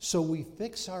 so we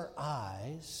fix our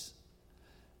eyes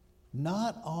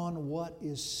not on what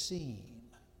is seen,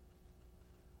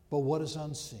 but what is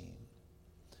unseen.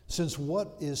 Since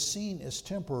what is seen is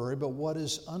temporary, but what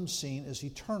is unseen is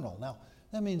eternal. Now,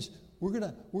 that means we're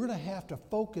gonna have to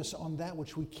focus on that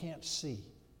which we can't see.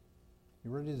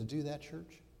 You ready to do that,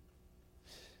 church?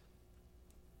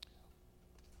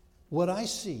 What I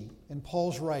see in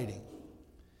Paul's writing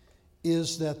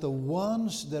is that the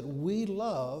ones that we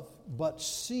love but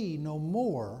see no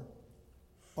more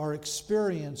are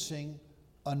experiencing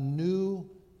a new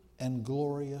and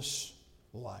glorious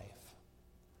life.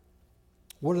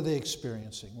 What are they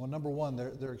experiencing? Well, number one,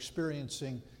 they're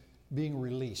experiencing being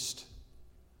released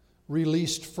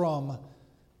from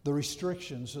the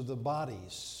restrictions of the body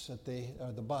that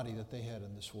they had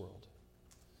in this world.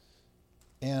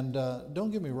 And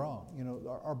don't get me wrong, you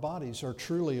know, our bodies are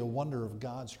truly a wonder of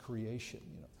God's creation.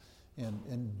 You know,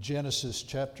 In Genesis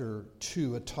chapter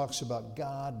 2, it talks about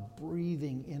God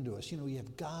breathing into us. You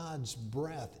have God's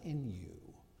breath in you.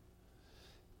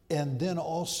 And then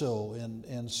also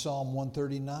in Psalm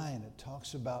 139, it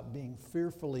talks about being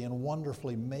fearfully and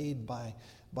wonderfully made by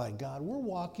God. We're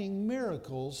walking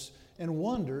miracles and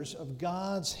wonders of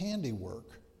God's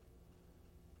handiwork.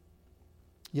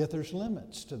 Yet there's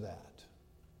limits to that.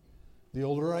 The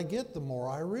older I get, the more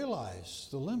I realize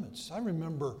the limits. I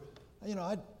remember,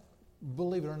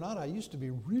 believe it or not, I used to be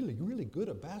really, really good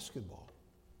at basketball.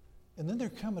 And then there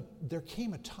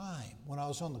came a time when I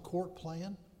was on the court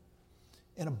playing,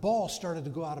 and a ball started to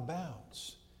go out of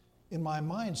bounds. And my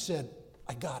mind said,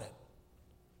 I got it.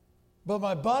 But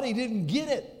my body didn't get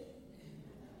it.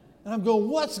 And I'm going,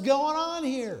 what's going on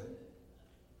here?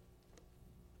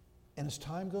 And as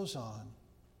time goes on,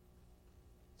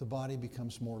 the body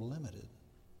becomes more limited.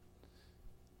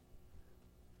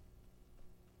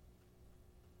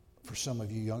 For some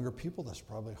of you younger people, that's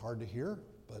probably hard to hear,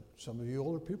 but some of you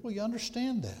older people, you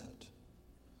understand that.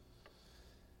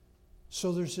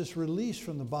 So there's this release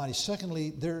from the body.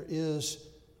 Secondly,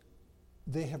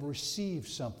 they have received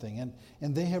something,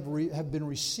 and they have been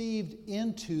received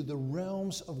into the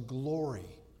realms of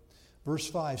glory. Verse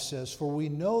 5 says, for we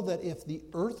know that if the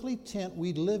earthly tent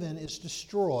we live in is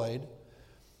destroyed,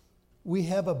 we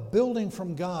have a building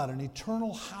from God, an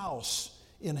eternal house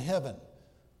in heaven,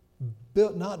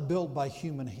 not built by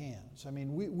human hands. I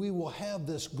mean, we will have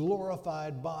this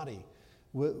glorified body.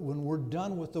 When we're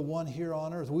done with the one here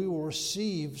on earth, we will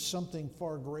receive something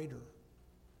far greater.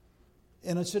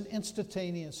 And it's an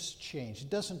instantaneous change. It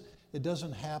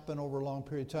doesn't happen over a long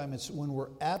period of time. It's when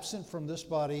we're absent from this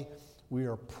body, we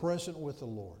are present with the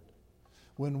Lord.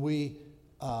 When we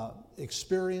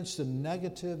experience the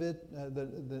negative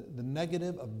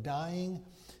of dying,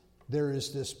 there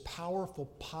is this powerful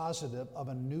positive of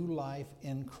a new life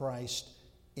in Christ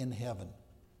in heaven.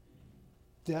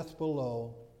 Death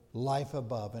below, life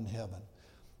above in heaven.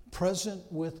 Present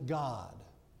with God.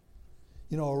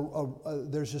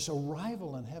 There's this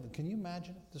arrival in heaven. Can you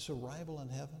imagine it? This arrival in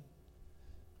heaven?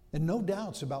 And no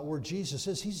doubts about where Jesus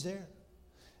is. He's there.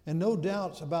 And no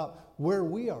doubts about where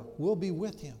we are. We'll be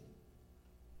with Him.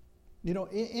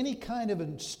 Any kind of a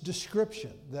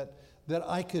description that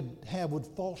I could have would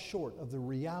fall short of the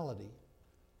reality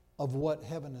of what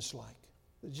heaven is like.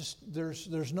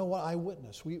 There's no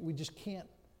eyewitness. We just can't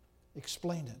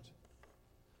explain it.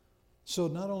 So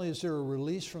not only is there a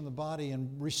release from the body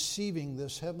and receiving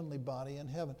this heavenly body in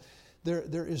heaven,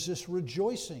 there is this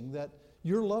rejoicing that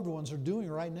your loved ones are doing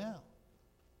right now.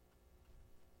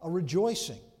 A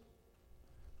rejoicing.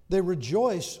 They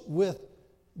rejoice with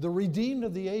the redeemed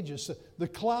of the ages, the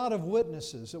cloud of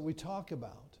witnesses that we talk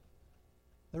about.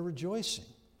 They're rejoicing.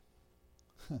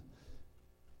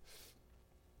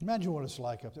 Imagine what it's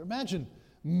like up there. Imagine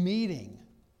meeting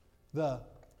the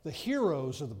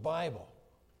heroes of the Bible.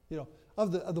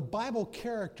 Of the Bible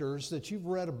characters that you've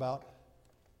read about,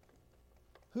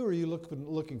 who are you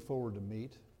looking forward to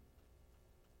meet?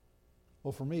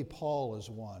 Well, for me, Paul is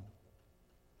one.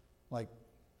 Like,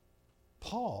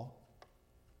 Paul,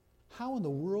 how in the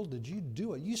world did you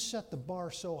do it? You set the bar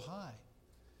so high.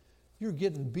 You're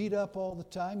getting beat up all the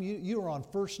time. You were on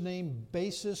first name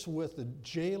basis with the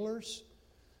jailers.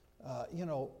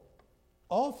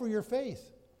 All for your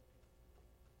faith.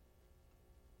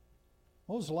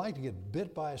 What was it like to get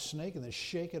bit by a snake and then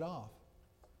shake it off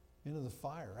into the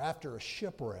fire after a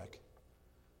shipwreck?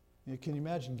 Can you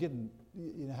imagine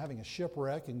having a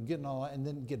shipwreck and getting all that and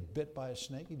then get bit by a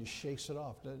snake? He just shakes it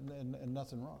off and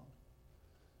nothing wrong.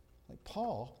 Like,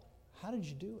 Paul, how did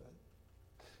you do it?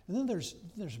 And then there's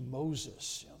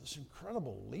Moses, this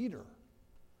incredible leader,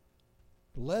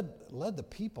 led the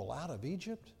people out of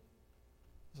Egypt.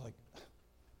 It's like,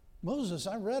 Moses,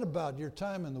 I read about your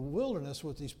time in the wilderness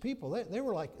with these people. They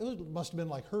were like, it must have been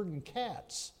like herding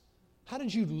cats. How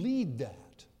did you lead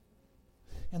that?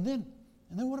 And then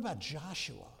what about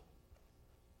Joshua?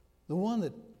 The one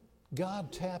that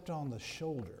God tapped on the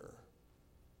shoulder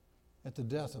at the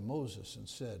death of Moses and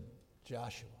said,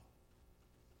 Joshua,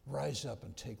 rise up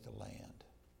and take the land.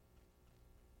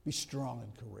 Be strong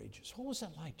and courageous. What was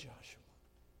that like, Joshua?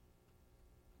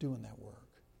 Doing that work.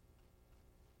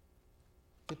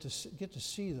 Get to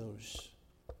see those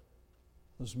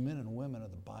men and women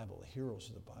of the Bible, the heroes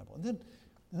of the Bible. And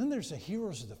then there's the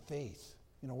heroes of the faith.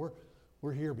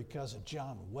 We're here because of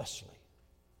John Wesley.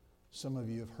 Some of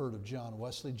you have heard of John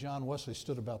Wesley. John Wesley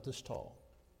stood about this tall.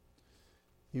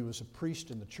 He was a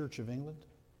priest in the Church of England.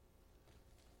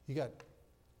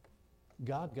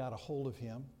 God got a hold of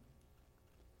him,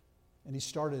 and he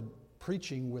started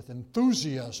preaching with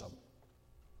enthusiasm.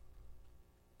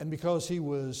 And because he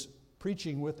was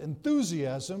preaching with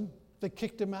enthusiasm that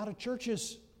kicked him out of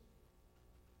churches.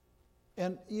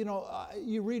 And,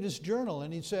 you read his journal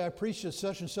and he'd say, I preached at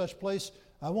such and such place.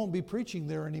 I won't be preaching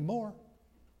there anymore.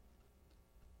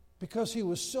 Because he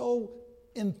was so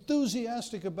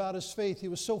enthusiastic about his faith. He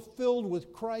was so filled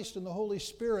with Christ and the Holy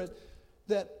Spirit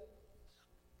that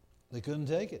they couldn't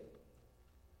take it.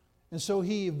 And so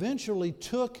he eventually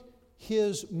took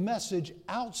his message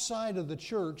outside of the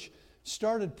church,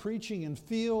 started preaching in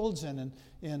fields and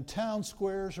in town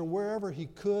squares or wherever he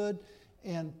could,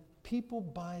 and people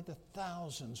by the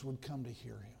thousands would come to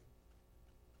hear him,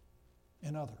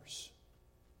 and others.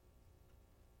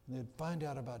 And they'd find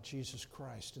out about Jesus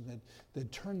Christ, and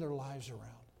they'd turn their lives around.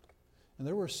 And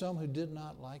there were some who did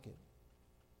not like it.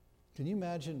 Can you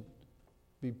imagine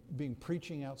being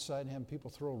preaching outside and having people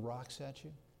throw rocks at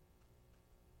you?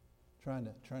 Trying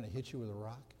to hit you with a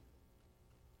rock?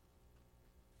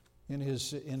 In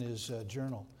his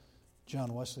journal,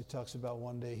 John Wesley talks about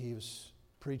one day he was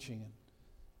preaching and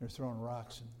they're throwing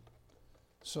rocks and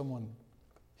someone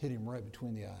hit him right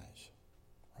between the eyes,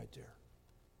 right there.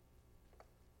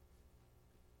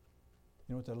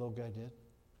 You know what that little guy did?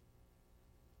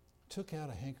 Took out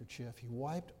a handkerchief. He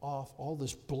wiped off all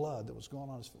this blood that was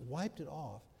going on his face, wiped it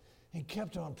off, and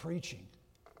kept on preaching.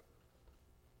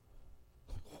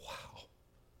 Wow.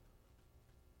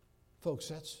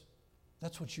 Folks,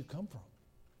 that's what you come from.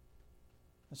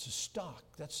 That's a stock.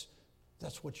 That's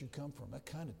what you come from. That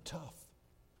kind of tough.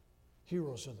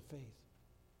 Heroes of the faith.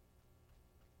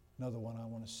 Another one I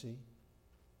want to see,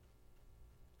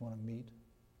 want to meet,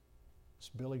 is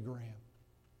Billy Graham.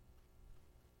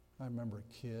 I remember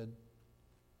a kid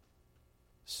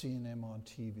seeing him on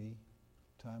TV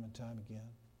time and time again.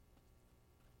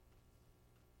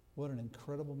 What an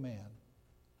incredible man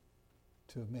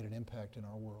to have made an impact in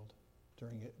our world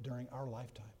during our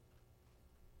lifetime.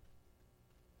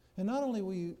 And not only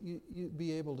will you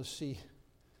be able to see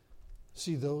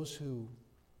those who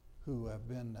have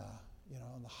been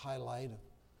on the highlight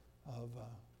of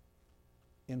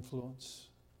influence,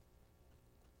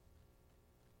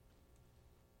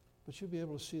 but you'll be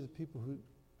able to see the people who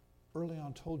early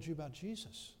on told you about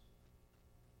Jesus,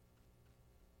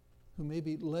 who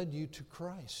maybe led you to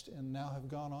Christ and now have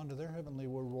gone on to their heavenly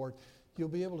reward. You'll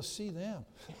be able to see them.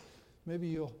 Maybe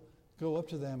you'll go up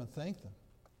to them and thank them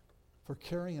for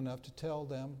caring enough to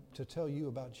tell you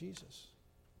about Jesus.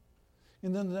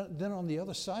 And then on the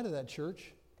other side of that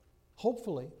church,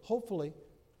 hopefully,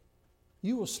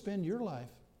 you will spend your life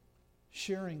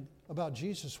sharing about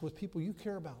Jesus with people you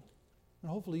care about. And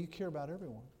hopefully you care about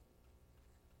everyone.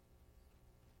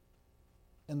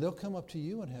 And they'll come up to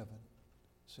you in heaven and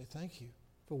say, thank you.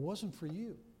 If it wasn't for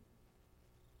you,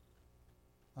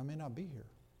 I may not be here.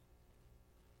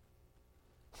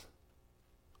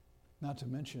 Not to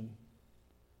mention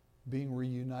being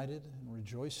reunited and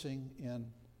rejoicing in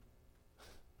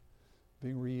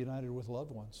being reunited with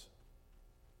loved ones.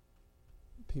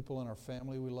 People in our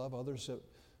family we love, others that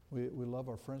we love,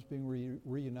 our friends, being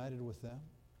reunited with them.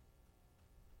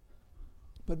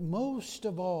 But most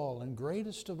of all and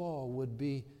greatest of all would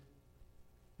be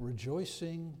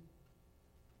rejoicing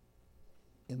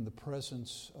in the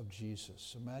presence of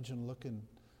Jesus. Imagine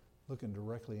looking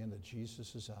directly into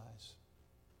Jesus' eyes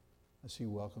as he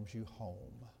welcomes you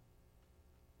home.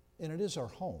 And it is our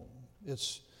home.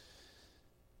 It's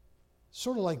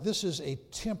sort of like this is a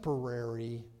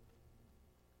temporary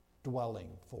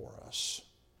dwelling for us.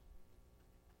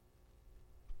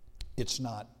 It's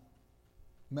not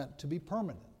meant to be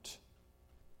permanent.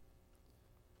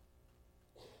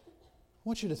 I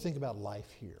want you to think about life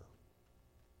here.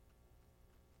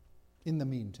 In the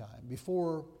meantime,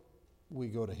 before we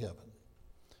go to heaven,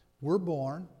 we're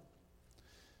born,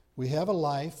 we have a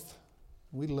life,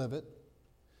 we live it,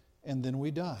 and then we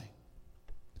die.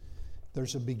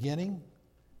 There's a beginning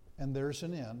and there's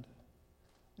an end.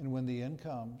 And when the end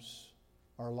comes,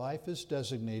 our life is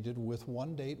designated with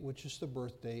one date, which is the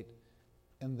birth date,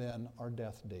 and then our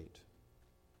death date.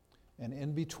 And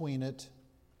in between it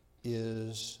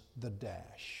is the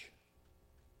dash.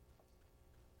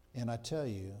 And I tell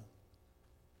you,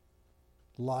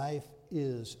 life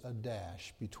is a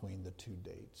dash between the two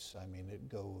dates. I mean, it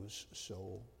goes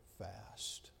so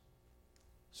fast.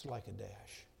 It's like a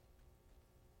dash.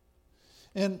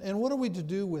 And what are we to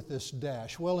do with this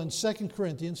dash? Well, in 2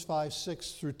 Corinthians 5,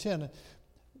 6 through 10,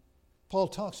 Paul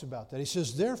talks about that. He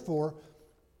says, therefore,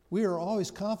 we are always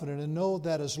confident and know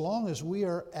that as long as we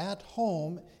are at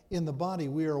home in the body,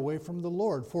 we are away from the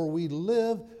Lord. For we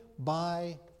live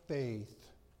by faith,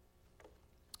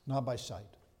 not by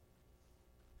sight.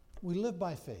 We live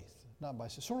by faith, not by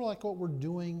sight. Sort of like what we're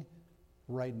doing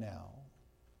right now.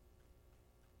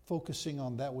 focusing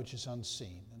on that which is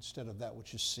unseen instead of that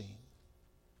which is seen.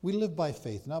 We live by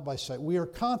faith, not by sight. We are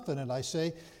confident, I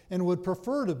say, and would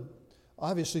prefer to,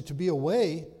 obviously, to be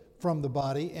away from the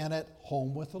body and at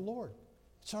home with the Lord.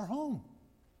 It's our home.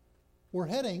 We're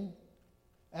heading,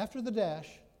 after the dash,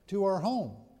 to our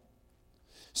home.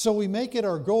 So we make it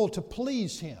our goal to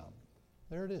please Him.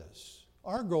 There it is.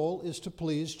 Our goal is to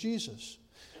please Jesus,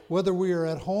 whether we are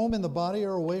at home in the body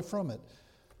or away from it.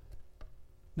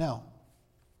 Now,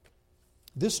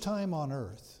 this time on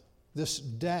earth, this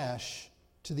dash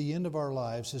to the end of our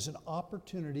lives is an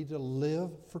opportunity to live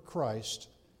for Christ,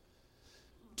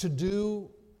 to do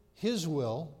His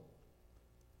will,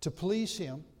 to please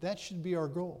Him. That should be our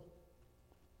goal.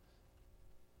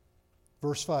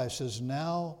 Verse 5 says,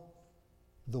 "Now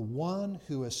the one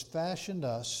who has fashioned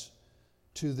us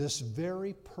to this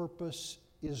very purpose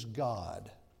is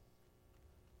God.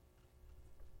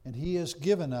 And He has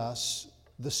given us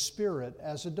the Spirit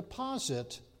as a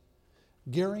deposit,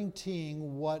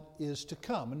 guaranteeing what is to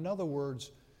come." In other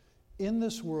words, in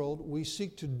this world, we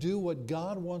seek to do what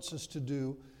God wants us to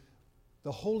do.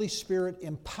 The Holy Spirit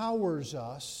empowers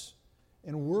us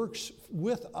and works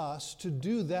with us to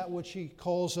do that which He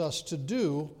calls us to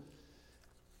do.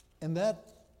 And that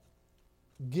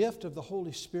gift of the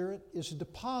Holy Spirit is a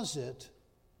deposit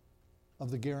of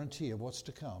the guarantee of what's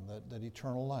to come, that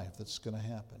eternal life that's going to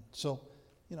happen. So,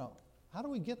 how do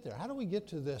we get there? How do we get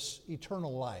to this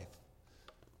eternal life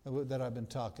that I've been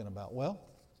talking about? Well,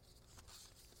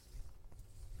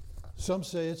 some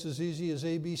say it's as easy as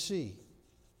ABC.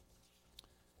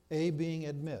 A being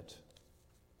admit.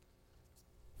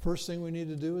 First thing we need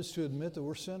to do is to admit that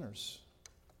we're sinners.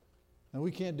 And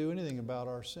we can't do anything about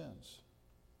our sins.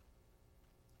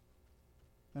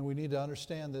 And we need to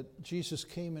understand that Jesus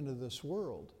came into this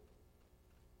world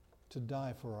to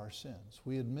die for our sins.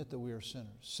 We admit that we are sinners.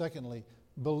 Secondly,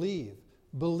 believe.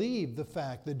 Believe the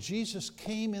fact that Jesus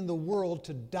came in the world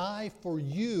to die for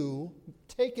you.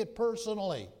 Take it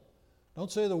personally. Don't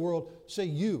say the world, say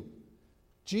you.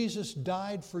 Jesus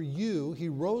died for you. He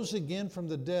rose again from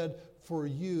the dead for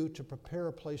you to prepare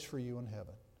a place for you in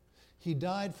heaven. He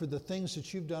died for the things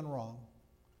that you've done wrong.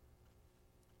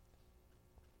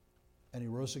 And He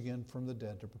rose again from the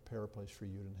dead to prepare a place for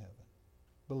you in heaven.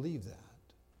 Believe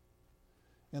that.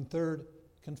 And third,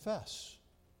 confess.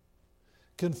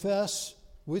 Confess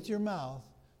with your mouth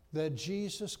that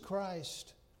Jesus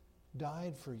Christ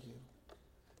died for you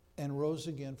and rose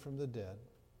again from the dead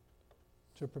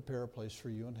to prepare a place for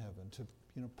you in heaven. To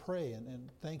pray and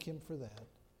thank Him for that.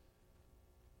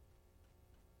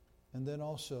 And then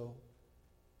also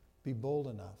be bold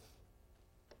enough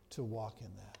to walk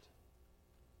in that.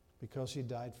 Because He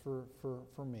died for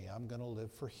me, I'm going to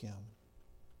live for Him.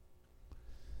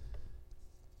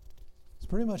 It's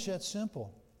pretty much that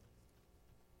simple.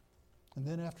 And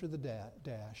then after the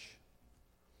dash,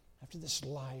 after this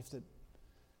life that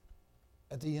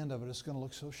at the end of it, it's going to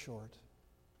look so short.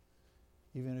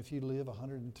 Even if you live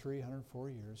 103, 104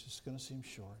 years, it's going to seem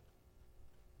short.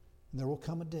 And there will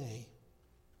come a day,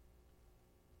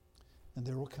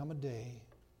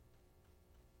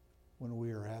 when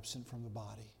we are absent from the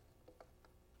body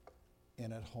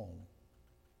and at home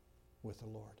with the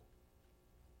Lord.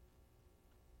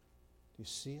 Do you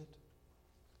see it?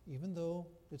 Even though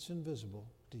it's invisible,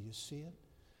 do you see it?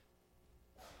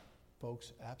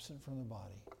 Folks, absent from the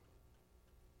body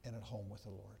and at home with the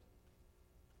Lord.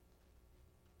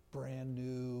 Brand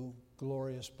new,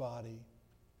 glorious body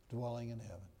dwelling in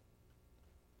heaven,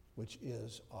 which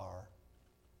is our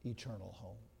eternal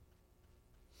home.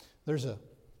 There's an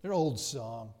old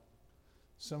song.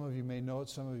 Some of you may know it,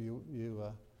 some of you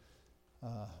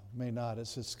may not.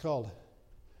 It's called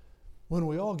 "When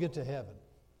We All Get to Heaven."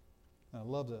 And I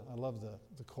love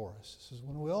the chorus. It says,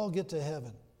 "When we all get to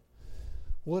heaven,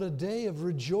 what a day of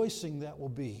rejoicing that will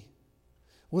be.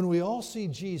 When we all see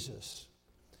Jesus,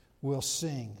 we'll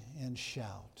sing and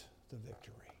shout the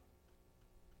victory."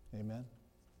 Amen.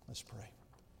 Let's pray.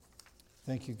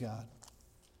 Thank you, God.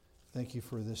 Thank you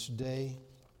for this day.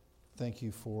 Thank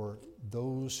you for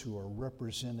those who are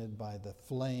represented by the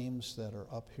flames that are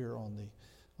up here on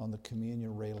the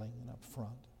communion railing and up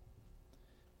front.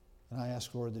 And I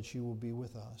ask, Lord, that you will be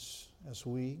with us as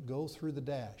we go through the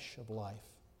dash of life,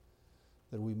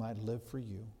 that we might live for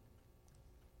you,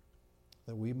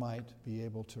 that we might be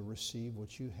able to receive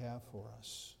what you have for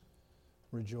us,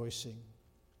 rejoicing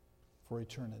for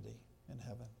eternity in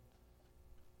heaven.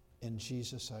 In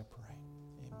Jesus I pray.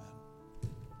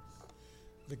 Amen.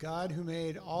 The God who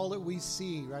made all that we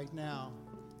see right now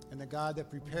and the God that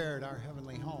prepared our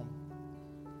heavenly home,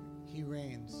 He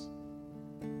reigns.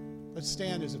 Let's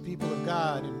stand as a people of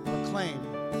God and proclaim,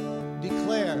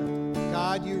 declare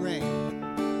God, you reign.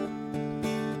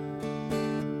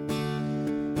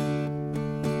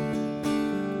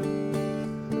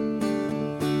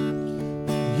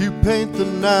 You paint the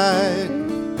night,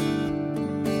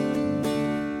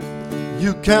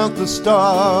 you count the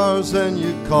stars and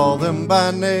you call them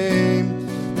by name.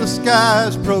 The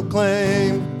skies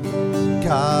proclaim,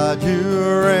 God, you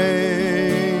reign.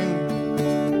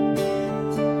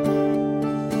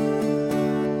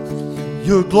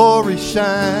 Your glory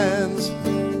shines.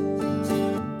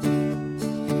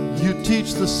 You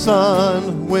teach the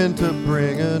sun when to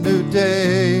bring a new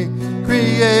day.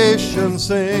 Creation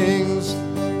sings,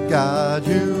 God,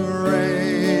 you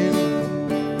reign.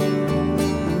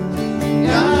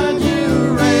 God,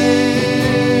 you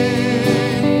reign.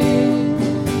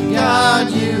 God,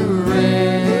 you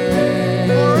reign.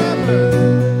 Forever,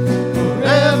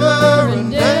 forever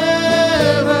and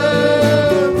ever.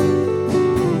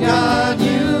 God,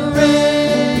 you reign.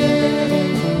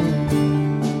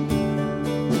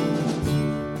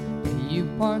 You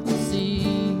part the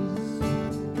seas.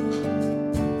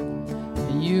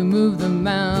 You move the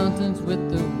mountains with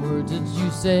the words that you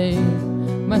say.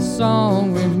 My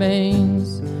song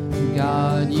remains,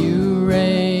 God, you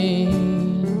reign.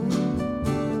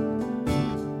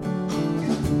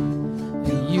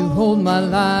 You hold my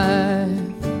life.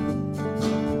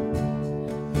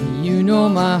 You know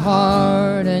my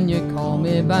heart and you call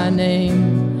me by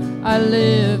name. I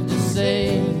live to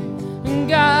say,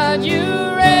 God, you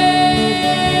reign.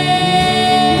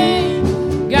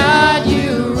 God,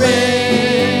 you reign.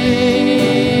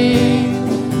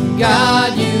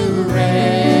 God, you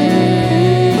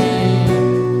reign.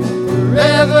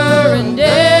 Forever and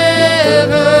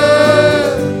ever.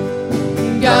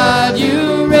 God,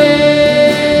 you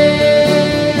reign.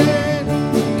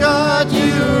 God,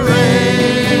 you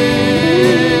reign.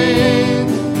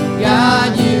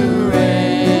 God, you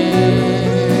reign.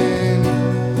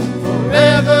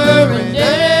 Forever and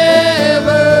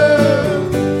ever.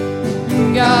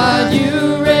 God,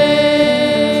 you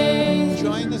reign.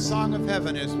 Join the song of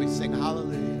heaven as we sing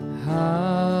hallelujah.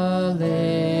 Hallelujah.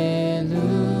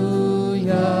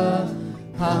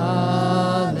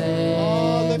 Hallelujah.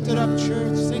 Oh, lift it up,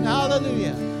 church. Sing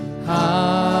hallelujah.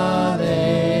 Hallelujah.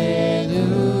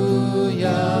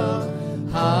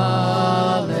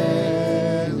 Hallelujah.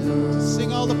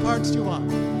 Sing all the parts you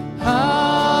want.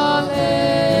 Hallelujah.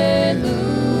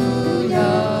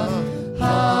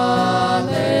 Hallelujah.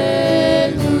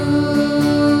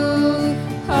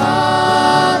 Hallelujah.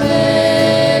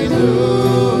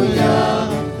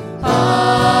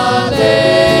 Hallelujah.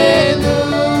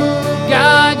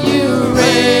 God, you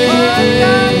reign.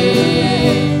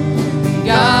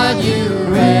 God, you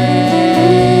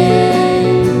reign.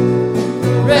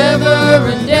 Forever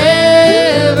and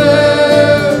ever.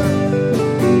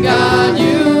 God,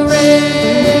 you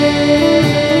reign.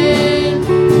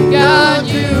 God,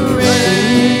 you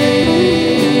reign.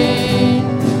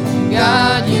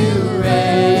 God, you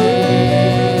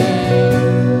reign.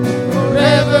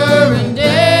 Forever and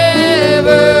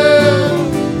ever.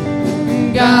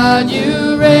 God,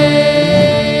 you reign.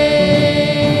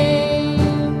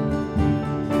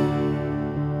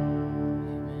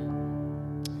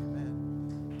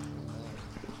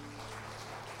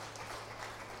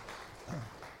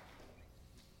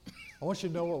 I want you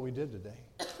to know what we did today.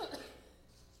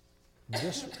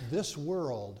 This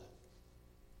world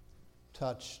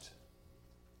touched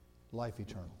life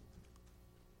eternal.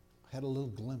 I had a little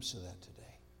glimpse of that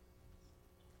today.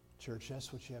 Church,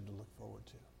 that's what you have to look forward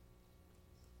to.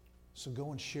 So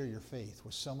go and share your faith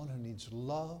with someone who needs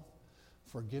love,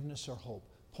 forgiveness, or hope.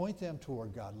 Point them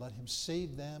toward God. Let Him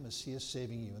save them as He is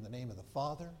saving you. In the name of the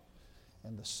Father,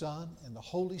 and the Son, and the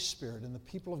Holy Spirit. And the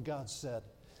people of God said,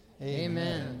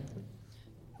 Amen.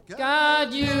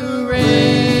 God, you reign.